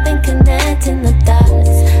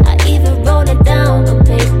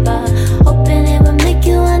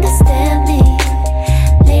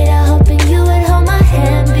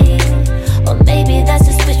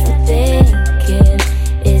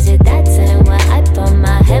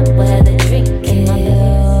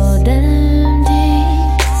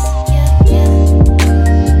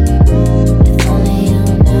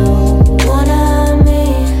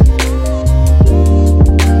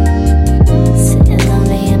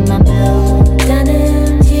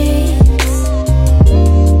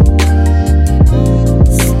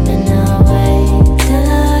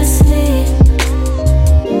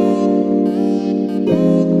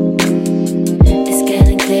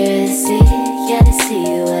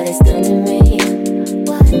 see what it's done to me.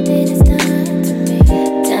 What it is done to me.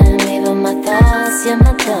 Turn over my thoughts, yeah,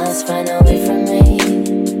 my thoughts run away from me.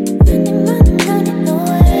 Running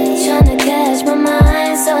away. Trying to catch my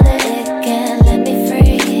mind so that it can't let me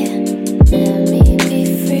free. Let me be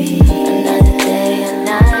free. Another day and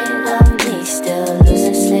night of me still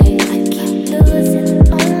losing sleep. I keep losing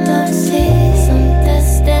all my sleep.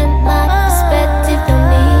 Understand my perspective, don't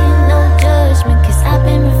need no judgment, 'cause I've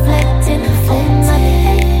been reflecting on my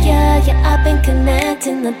head. Yeah, I've been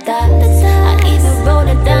connecting the dots. I even wrote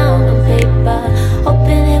it down on paper,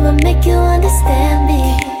 hoping it would make you understand me.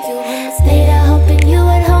 Later, hoping you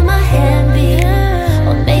would hold my hand, be.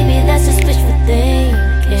 Or maybe that's just wishful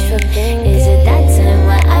thinking. Is it that time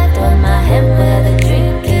where I throw my head where the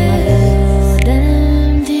drink is?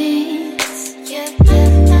 Them jeans, yeah.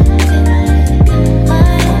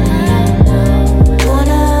 What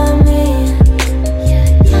I mean,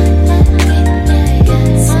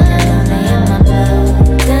 sitting on me in my bed,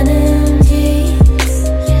 turning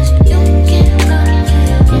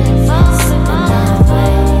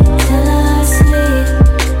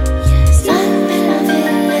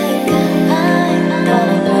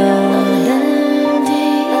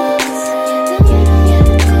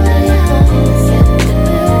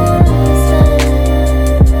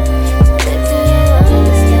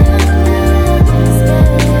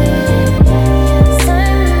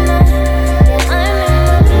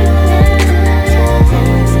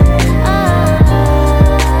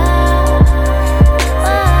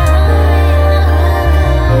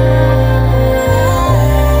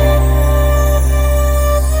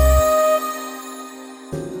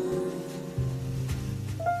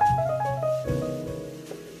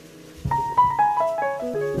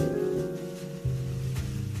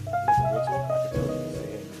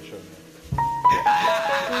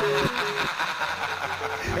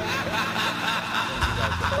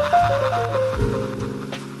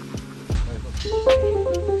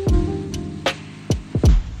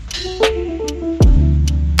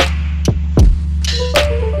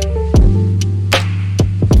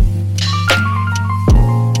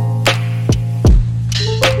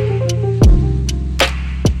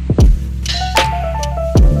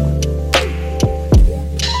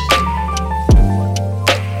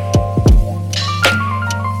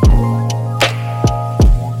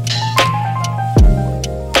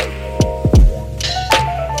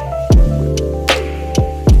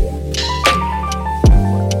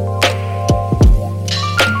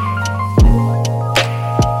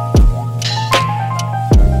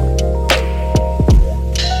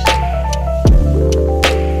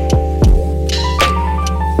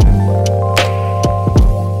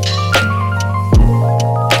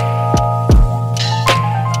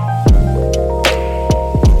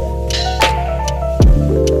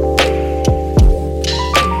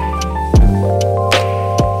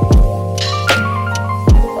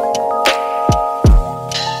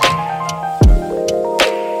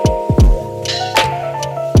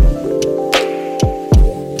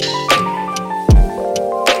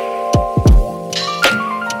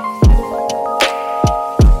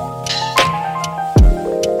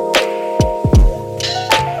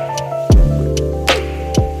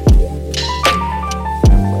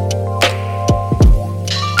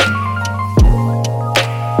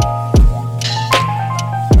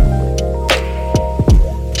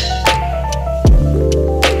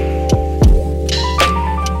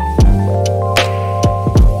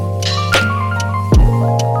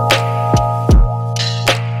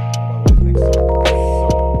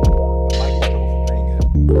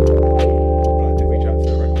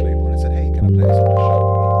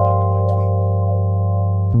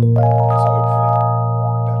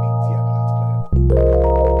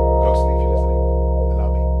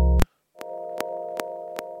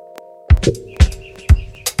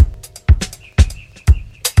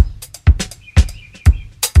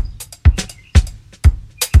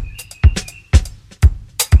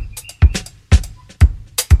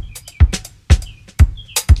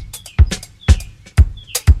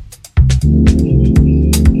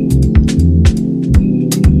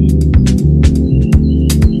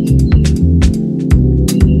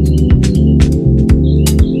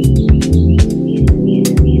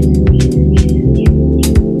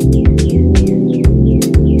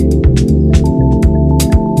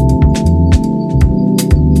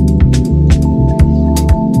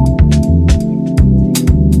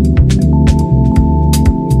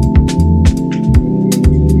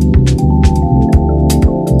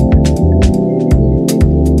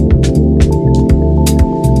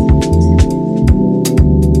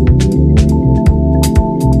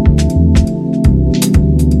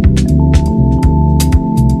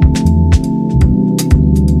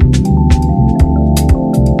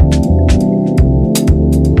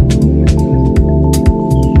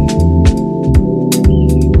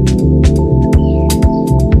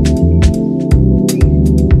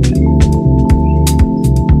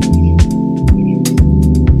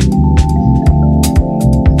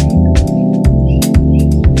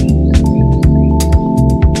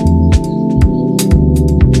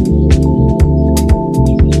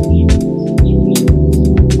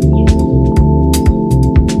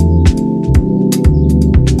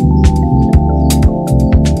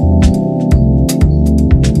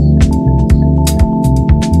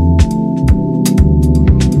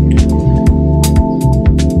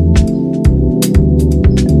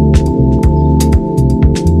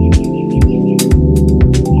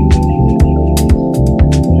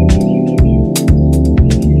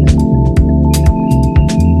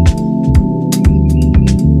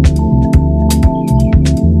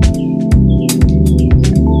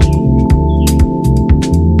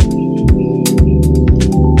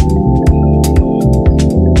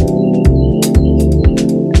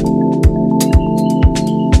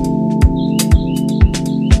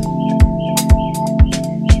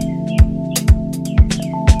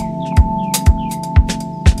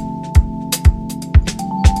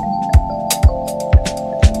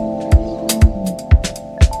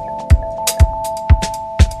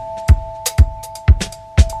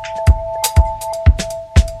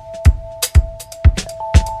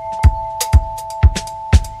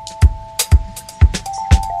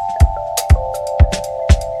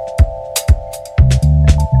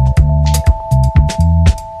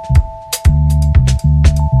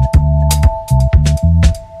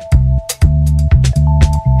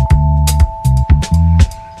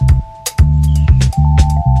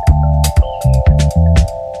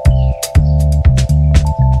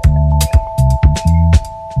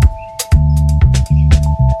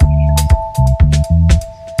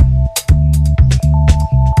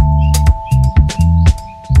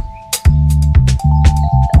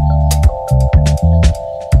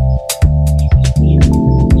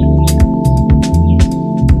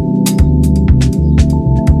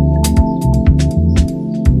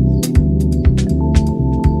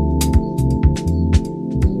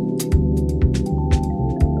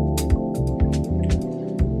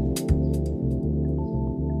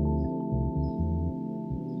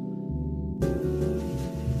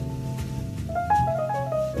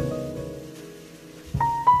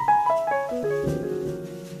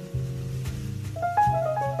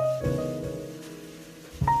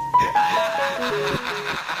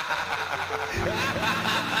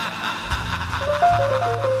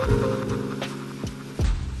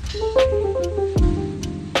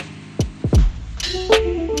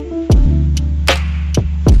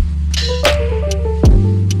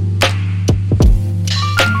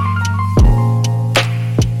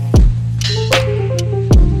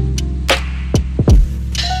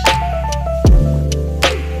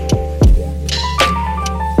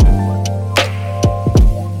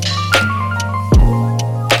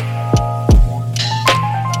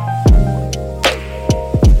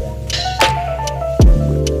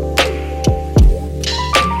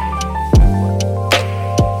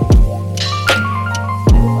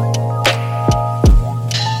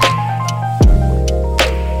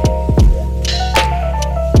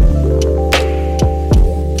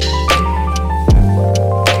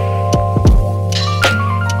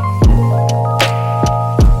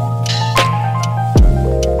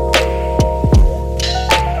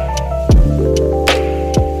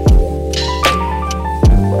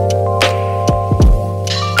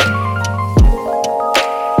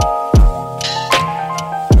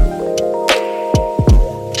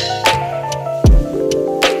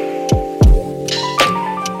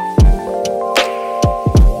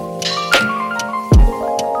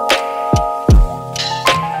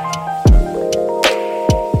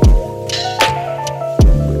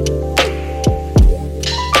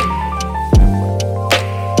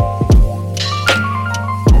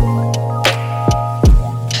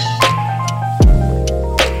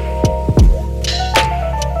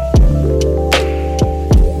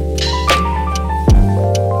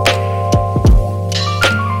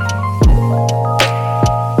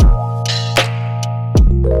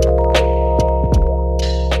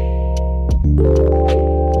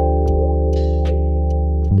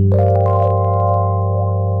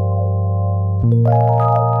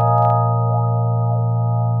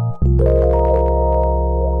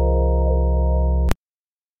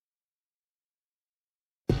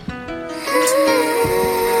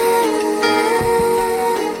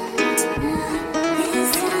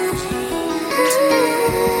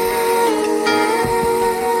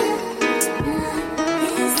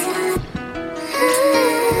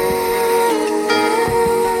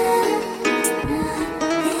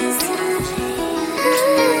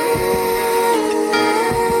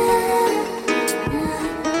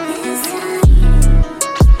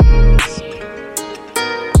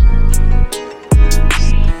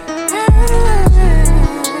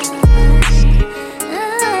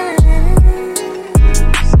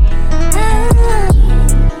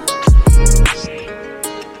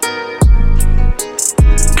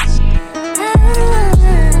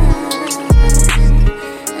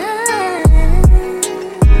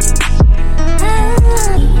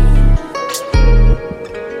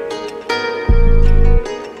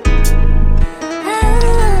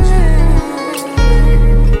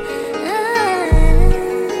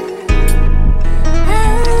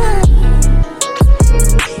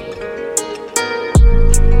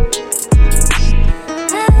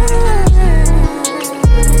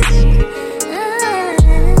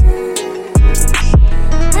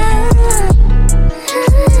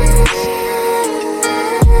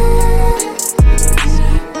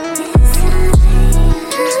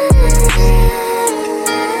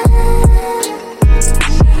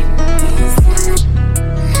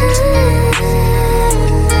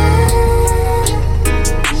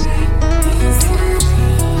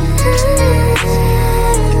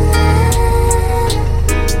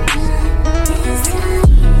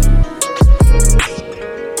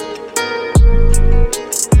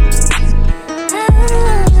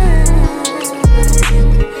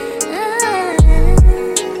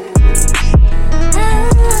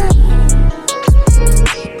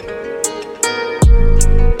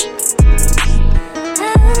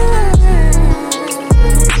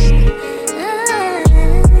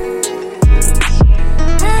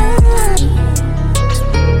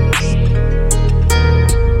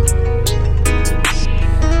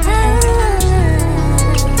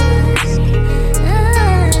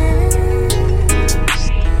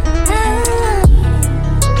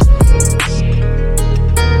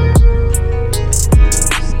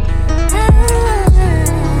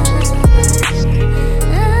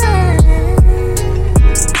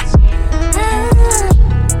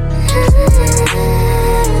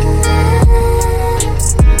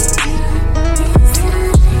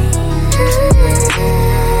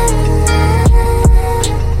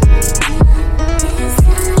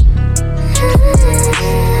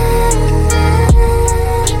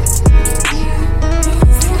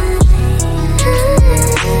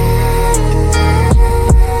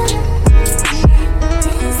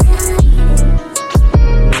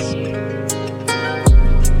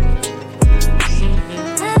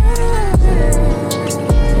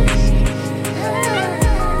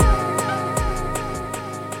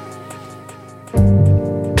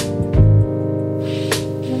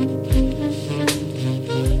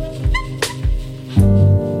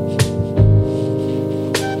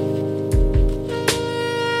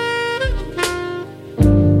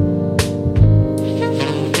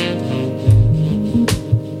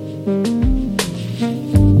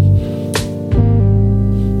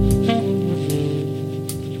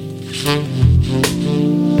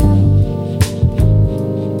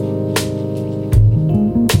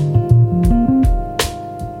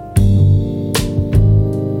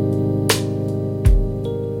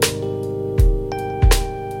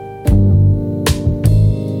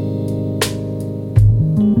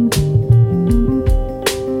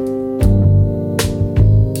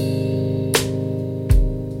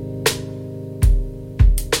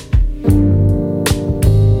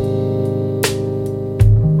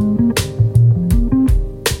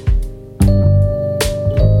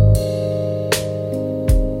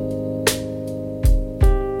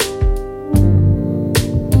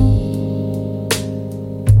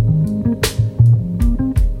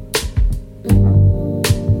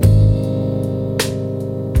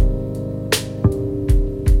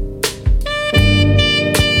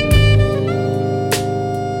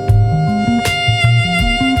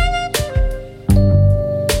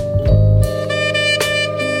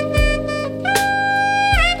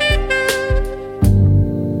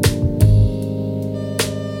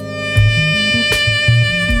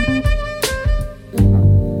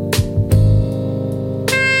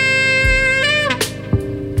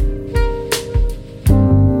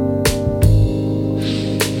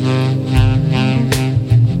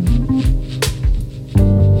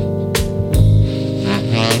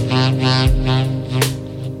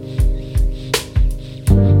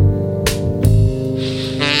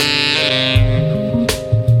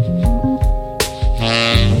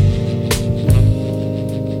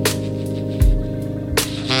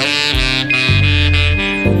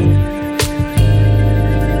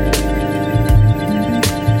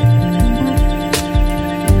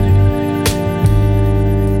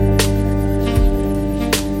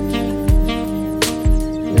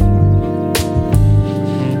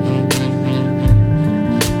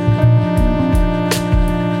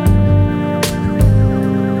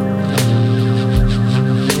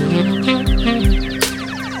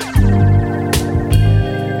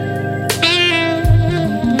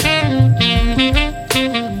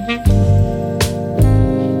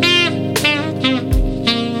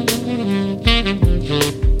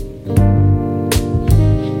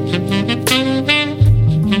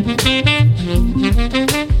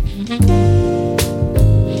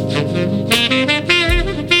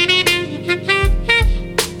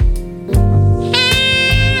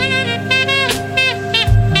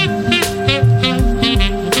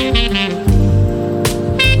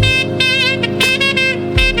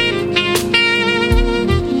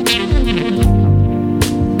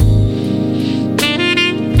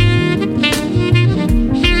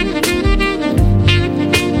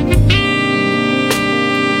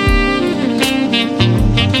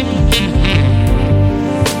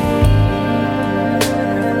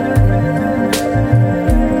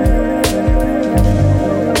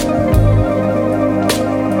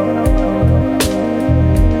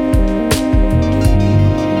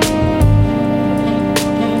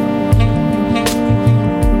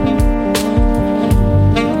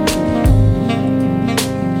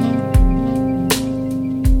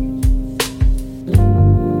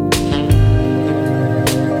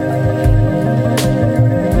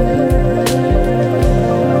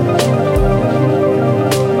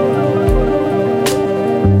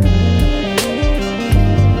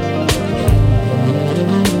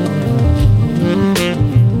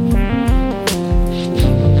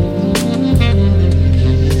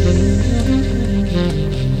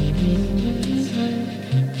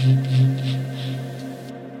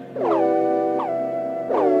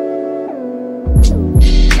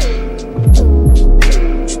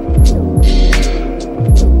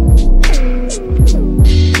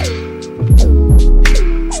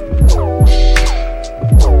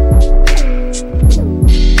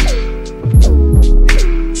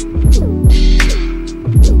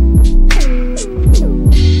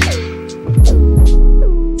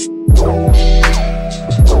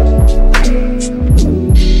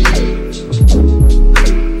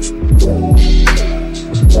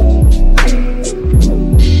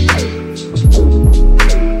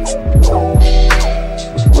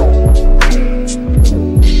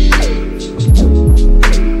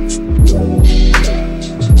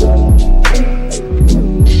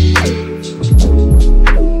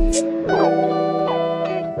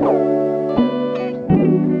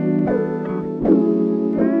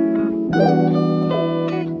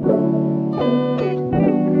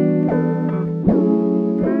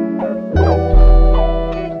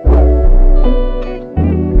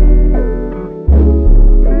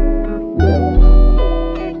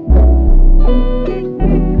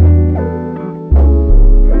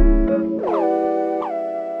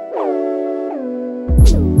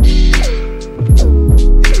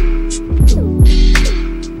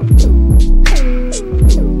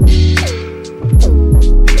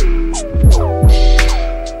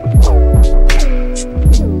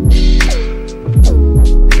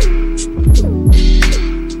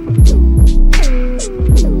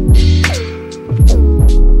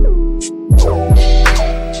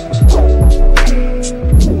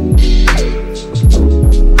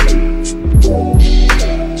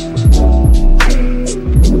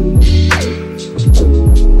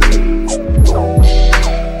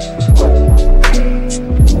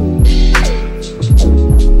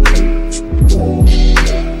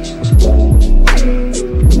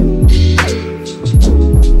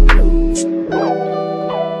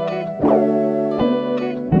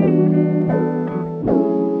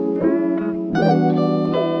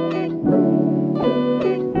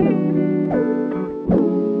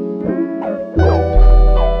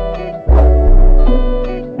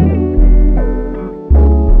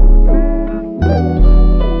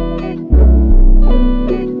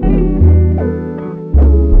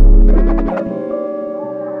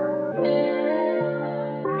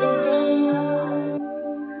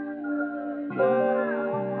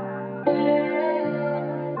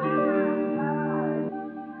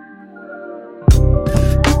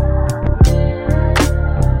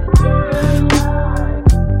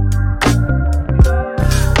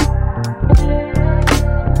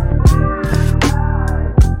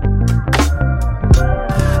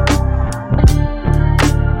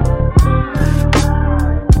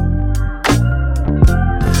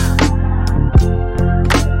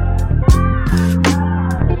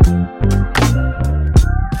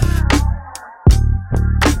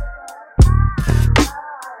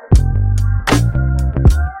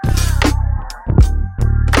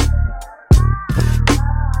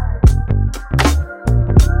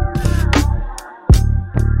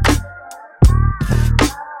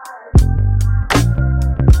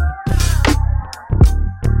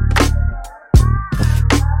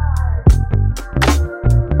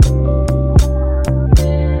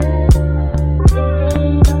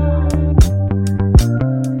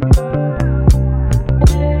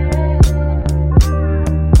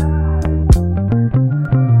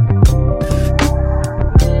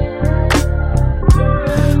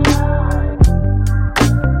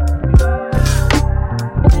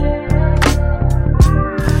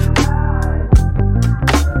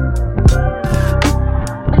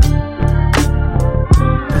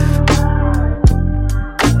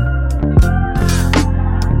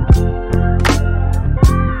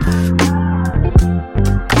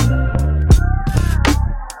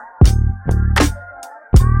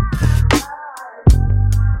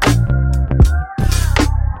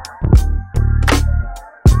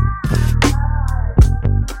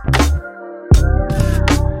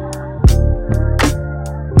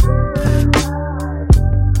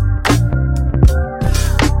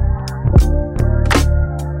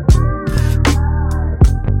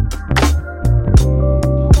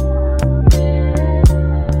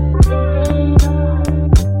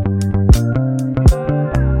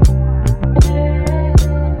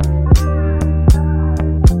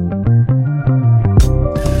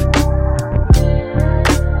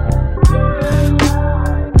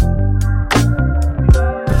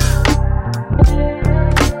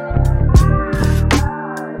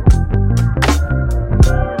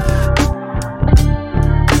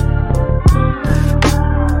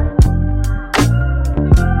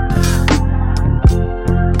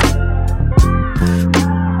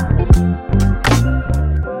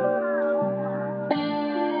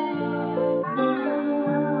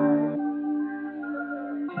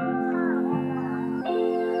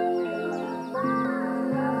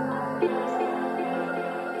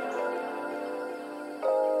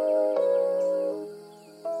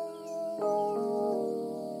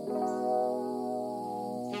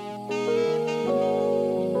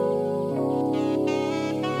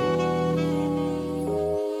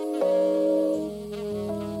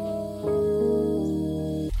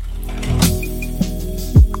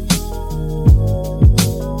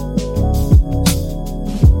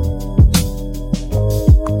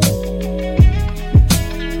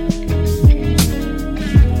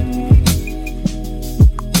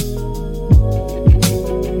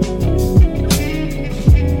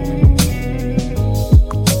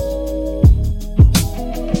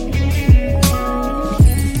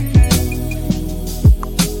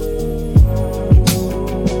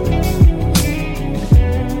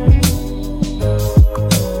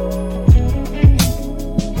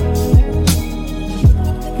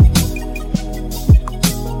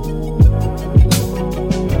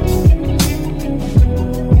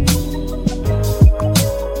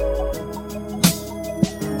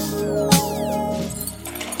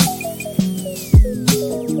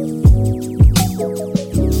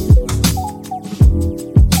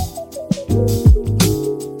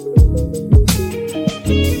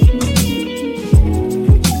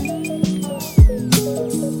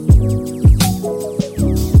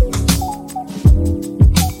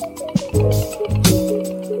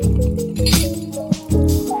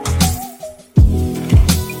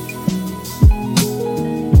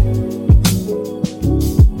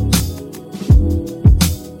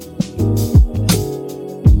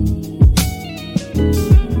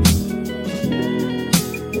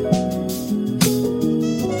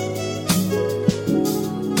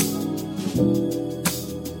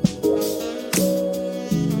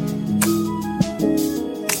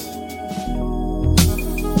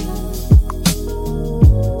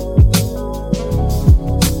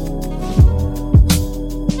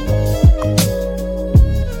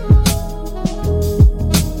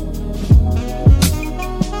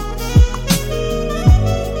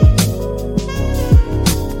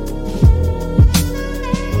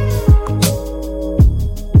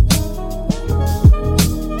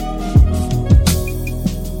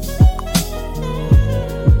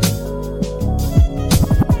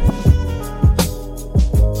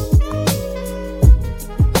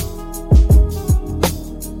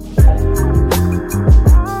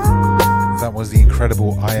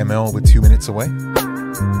away.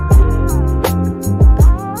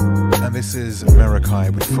 And this is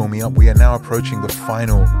Merakai with Fill Me Up. We are now approaching the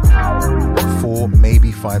final 4,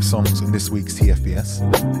 maybe 5 songs in this week's TFBS.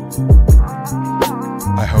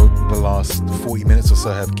 I hope the last 40 minutes or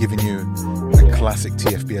so have given you a classic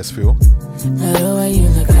TFBS feel. The way you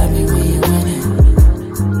look at me when you winning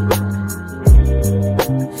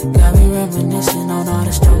got me reminiscing on all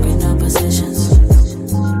the stroking up positions.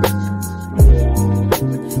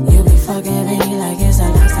 You be fucking me like it's the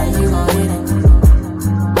last time you gon' hit it.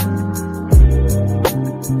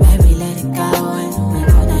 Baby, let it go and we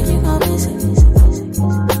know that you gon' miss it.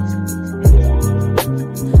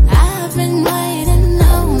 I've been waiting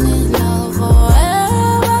on this love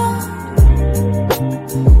forever.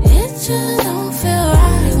 It just don't feel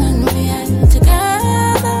right when we ain't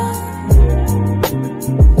together.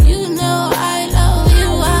 You know I love you,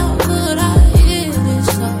 how could I give it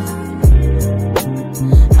so?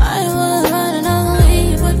 I was running on the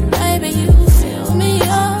lead, but baby, you fill me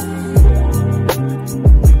up.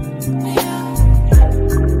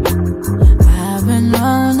 I've been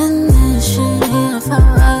rolling this shit here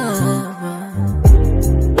forever.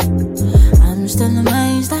 I'm still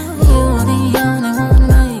amazed that you're the only one to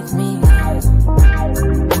make me go.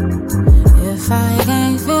 If I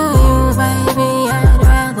can't feel you, baby, I'd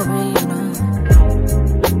rather be alone.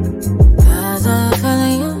 'Cause the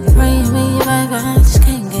feeling you bring me back, I just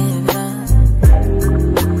can't give it up.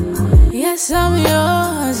 Yes, I'm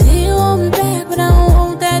yours, he want me back, but I don't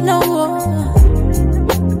want that no more.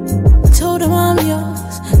 Told him I'm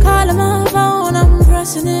yours, call him my phone, I'm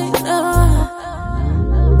pressing ignore.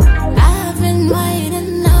 I've been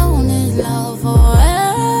waiting on this love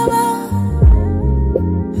forever.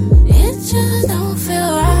 It just don't feel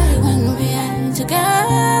right when we ain't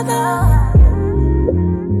together.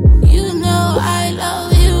 You know I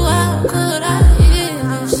love you, how could I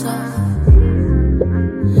give it so?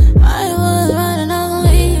 I was running on the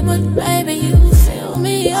lead, but baby, you fill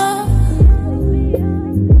me up.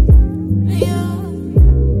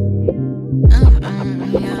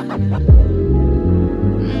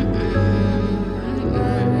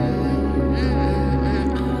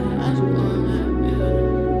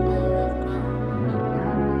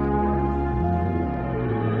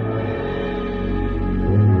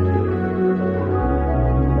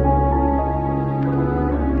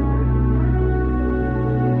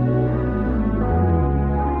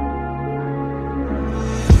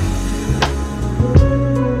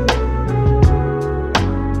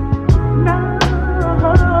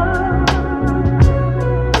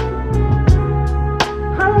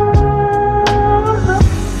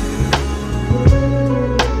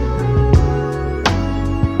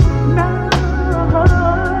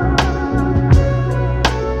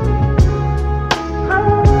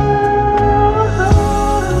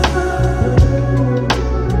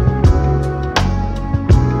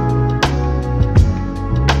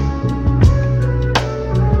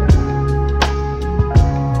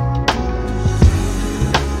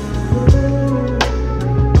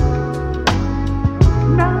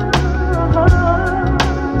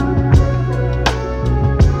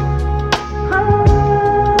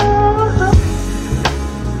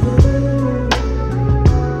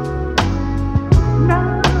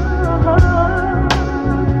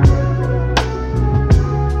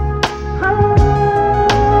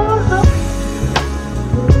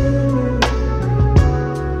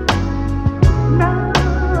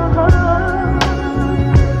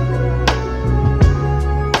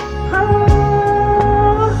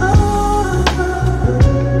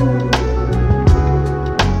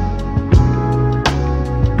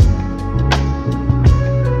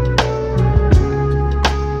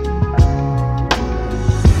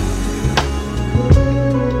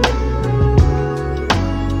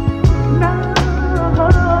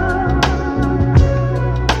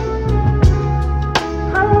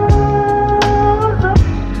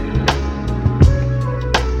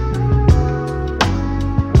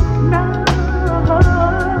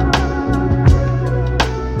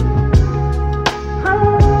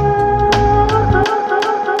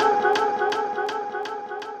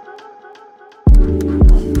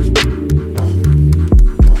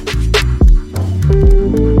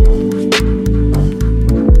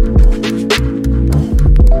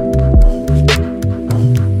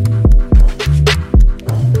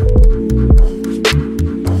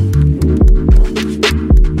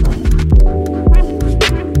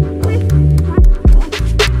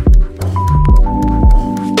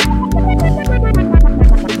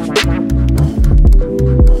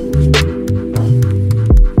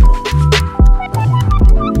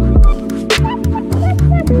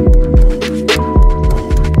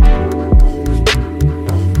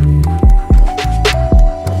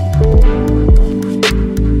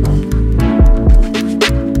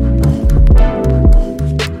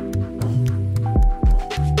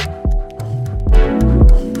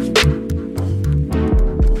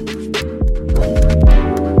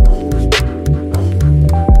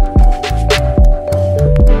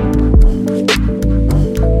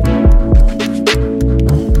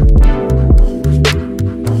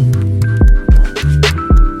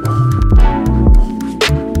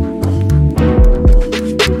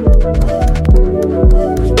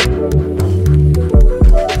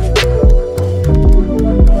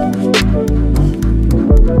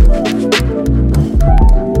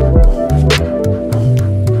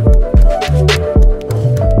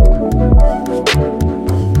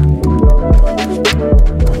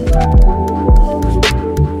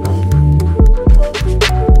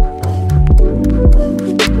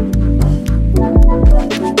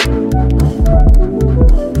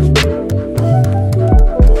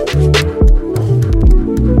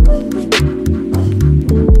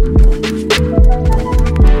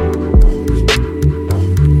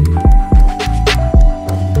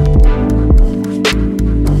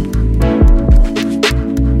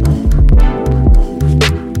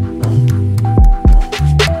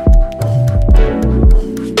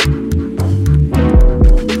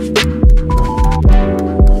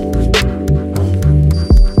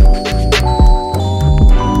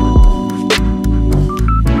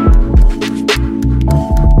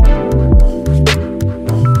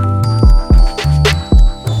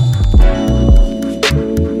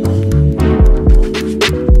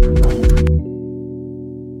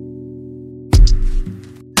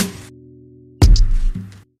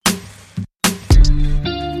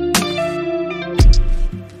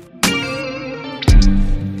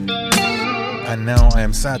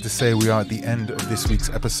 I'm sad to say we are at the end of this week's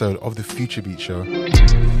episode of the Future Beat Show.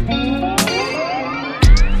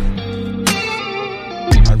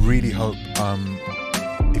 I really hope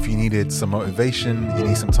if you needed some motivation, you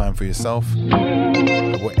need some time for yourself,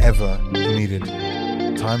 whatever you needed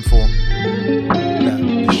time for,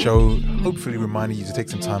 that the show hopefully reminded you to take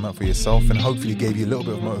some time out for yourself and hopefully gave you a little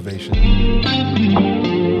bit of motivation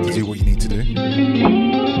to do what you need to do.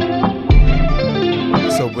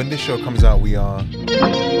 So when this show comes out, we are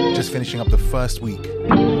just finishing up the first week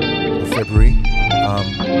of February.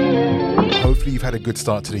 Hopefully you've had a good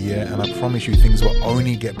start to the year, and I promise you things will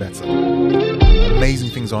only get better.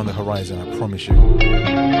 Amazing things are on the horizon, I promise you.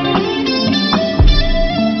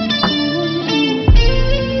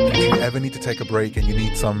 If you ever need to take a break and you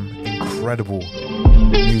need some incredible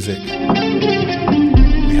music,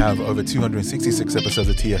 we have over 266 episodes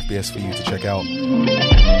of TFBS for you to check out.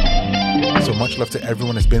 So much love to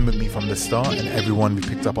everyone that's been with me from the start and everyone we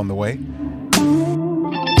picked up on the way.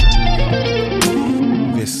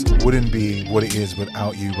 This wouldn't be what it is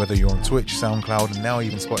without you, whether you're on Twitch, SoundCloud, and now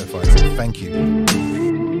even Spotify. So thank you.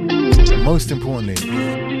 And most importantly,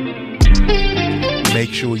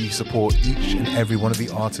 make sure you support each and every one of the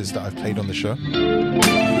artists that I've played on the show.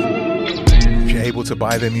 If you're able to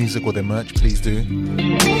buy their music or their merch, please do.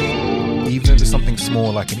 Even if it's something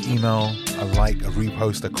small like an email, a like, a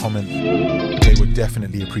repost, a comment, they would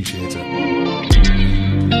definitely appreciate it.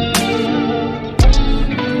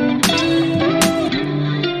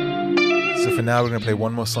 So for now, we're going to play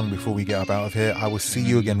one more song before we get up out of here. I will see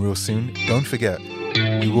you again real soon. Don't forget,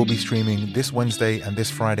 we will be streaming this Wednesday and this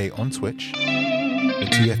Friday on Twitch. The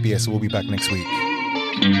TFBS will be back next week.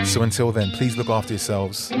 So until then, please look after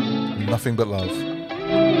yourselves. Nothing but love. And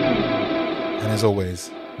as always,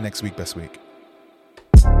 next week, best week.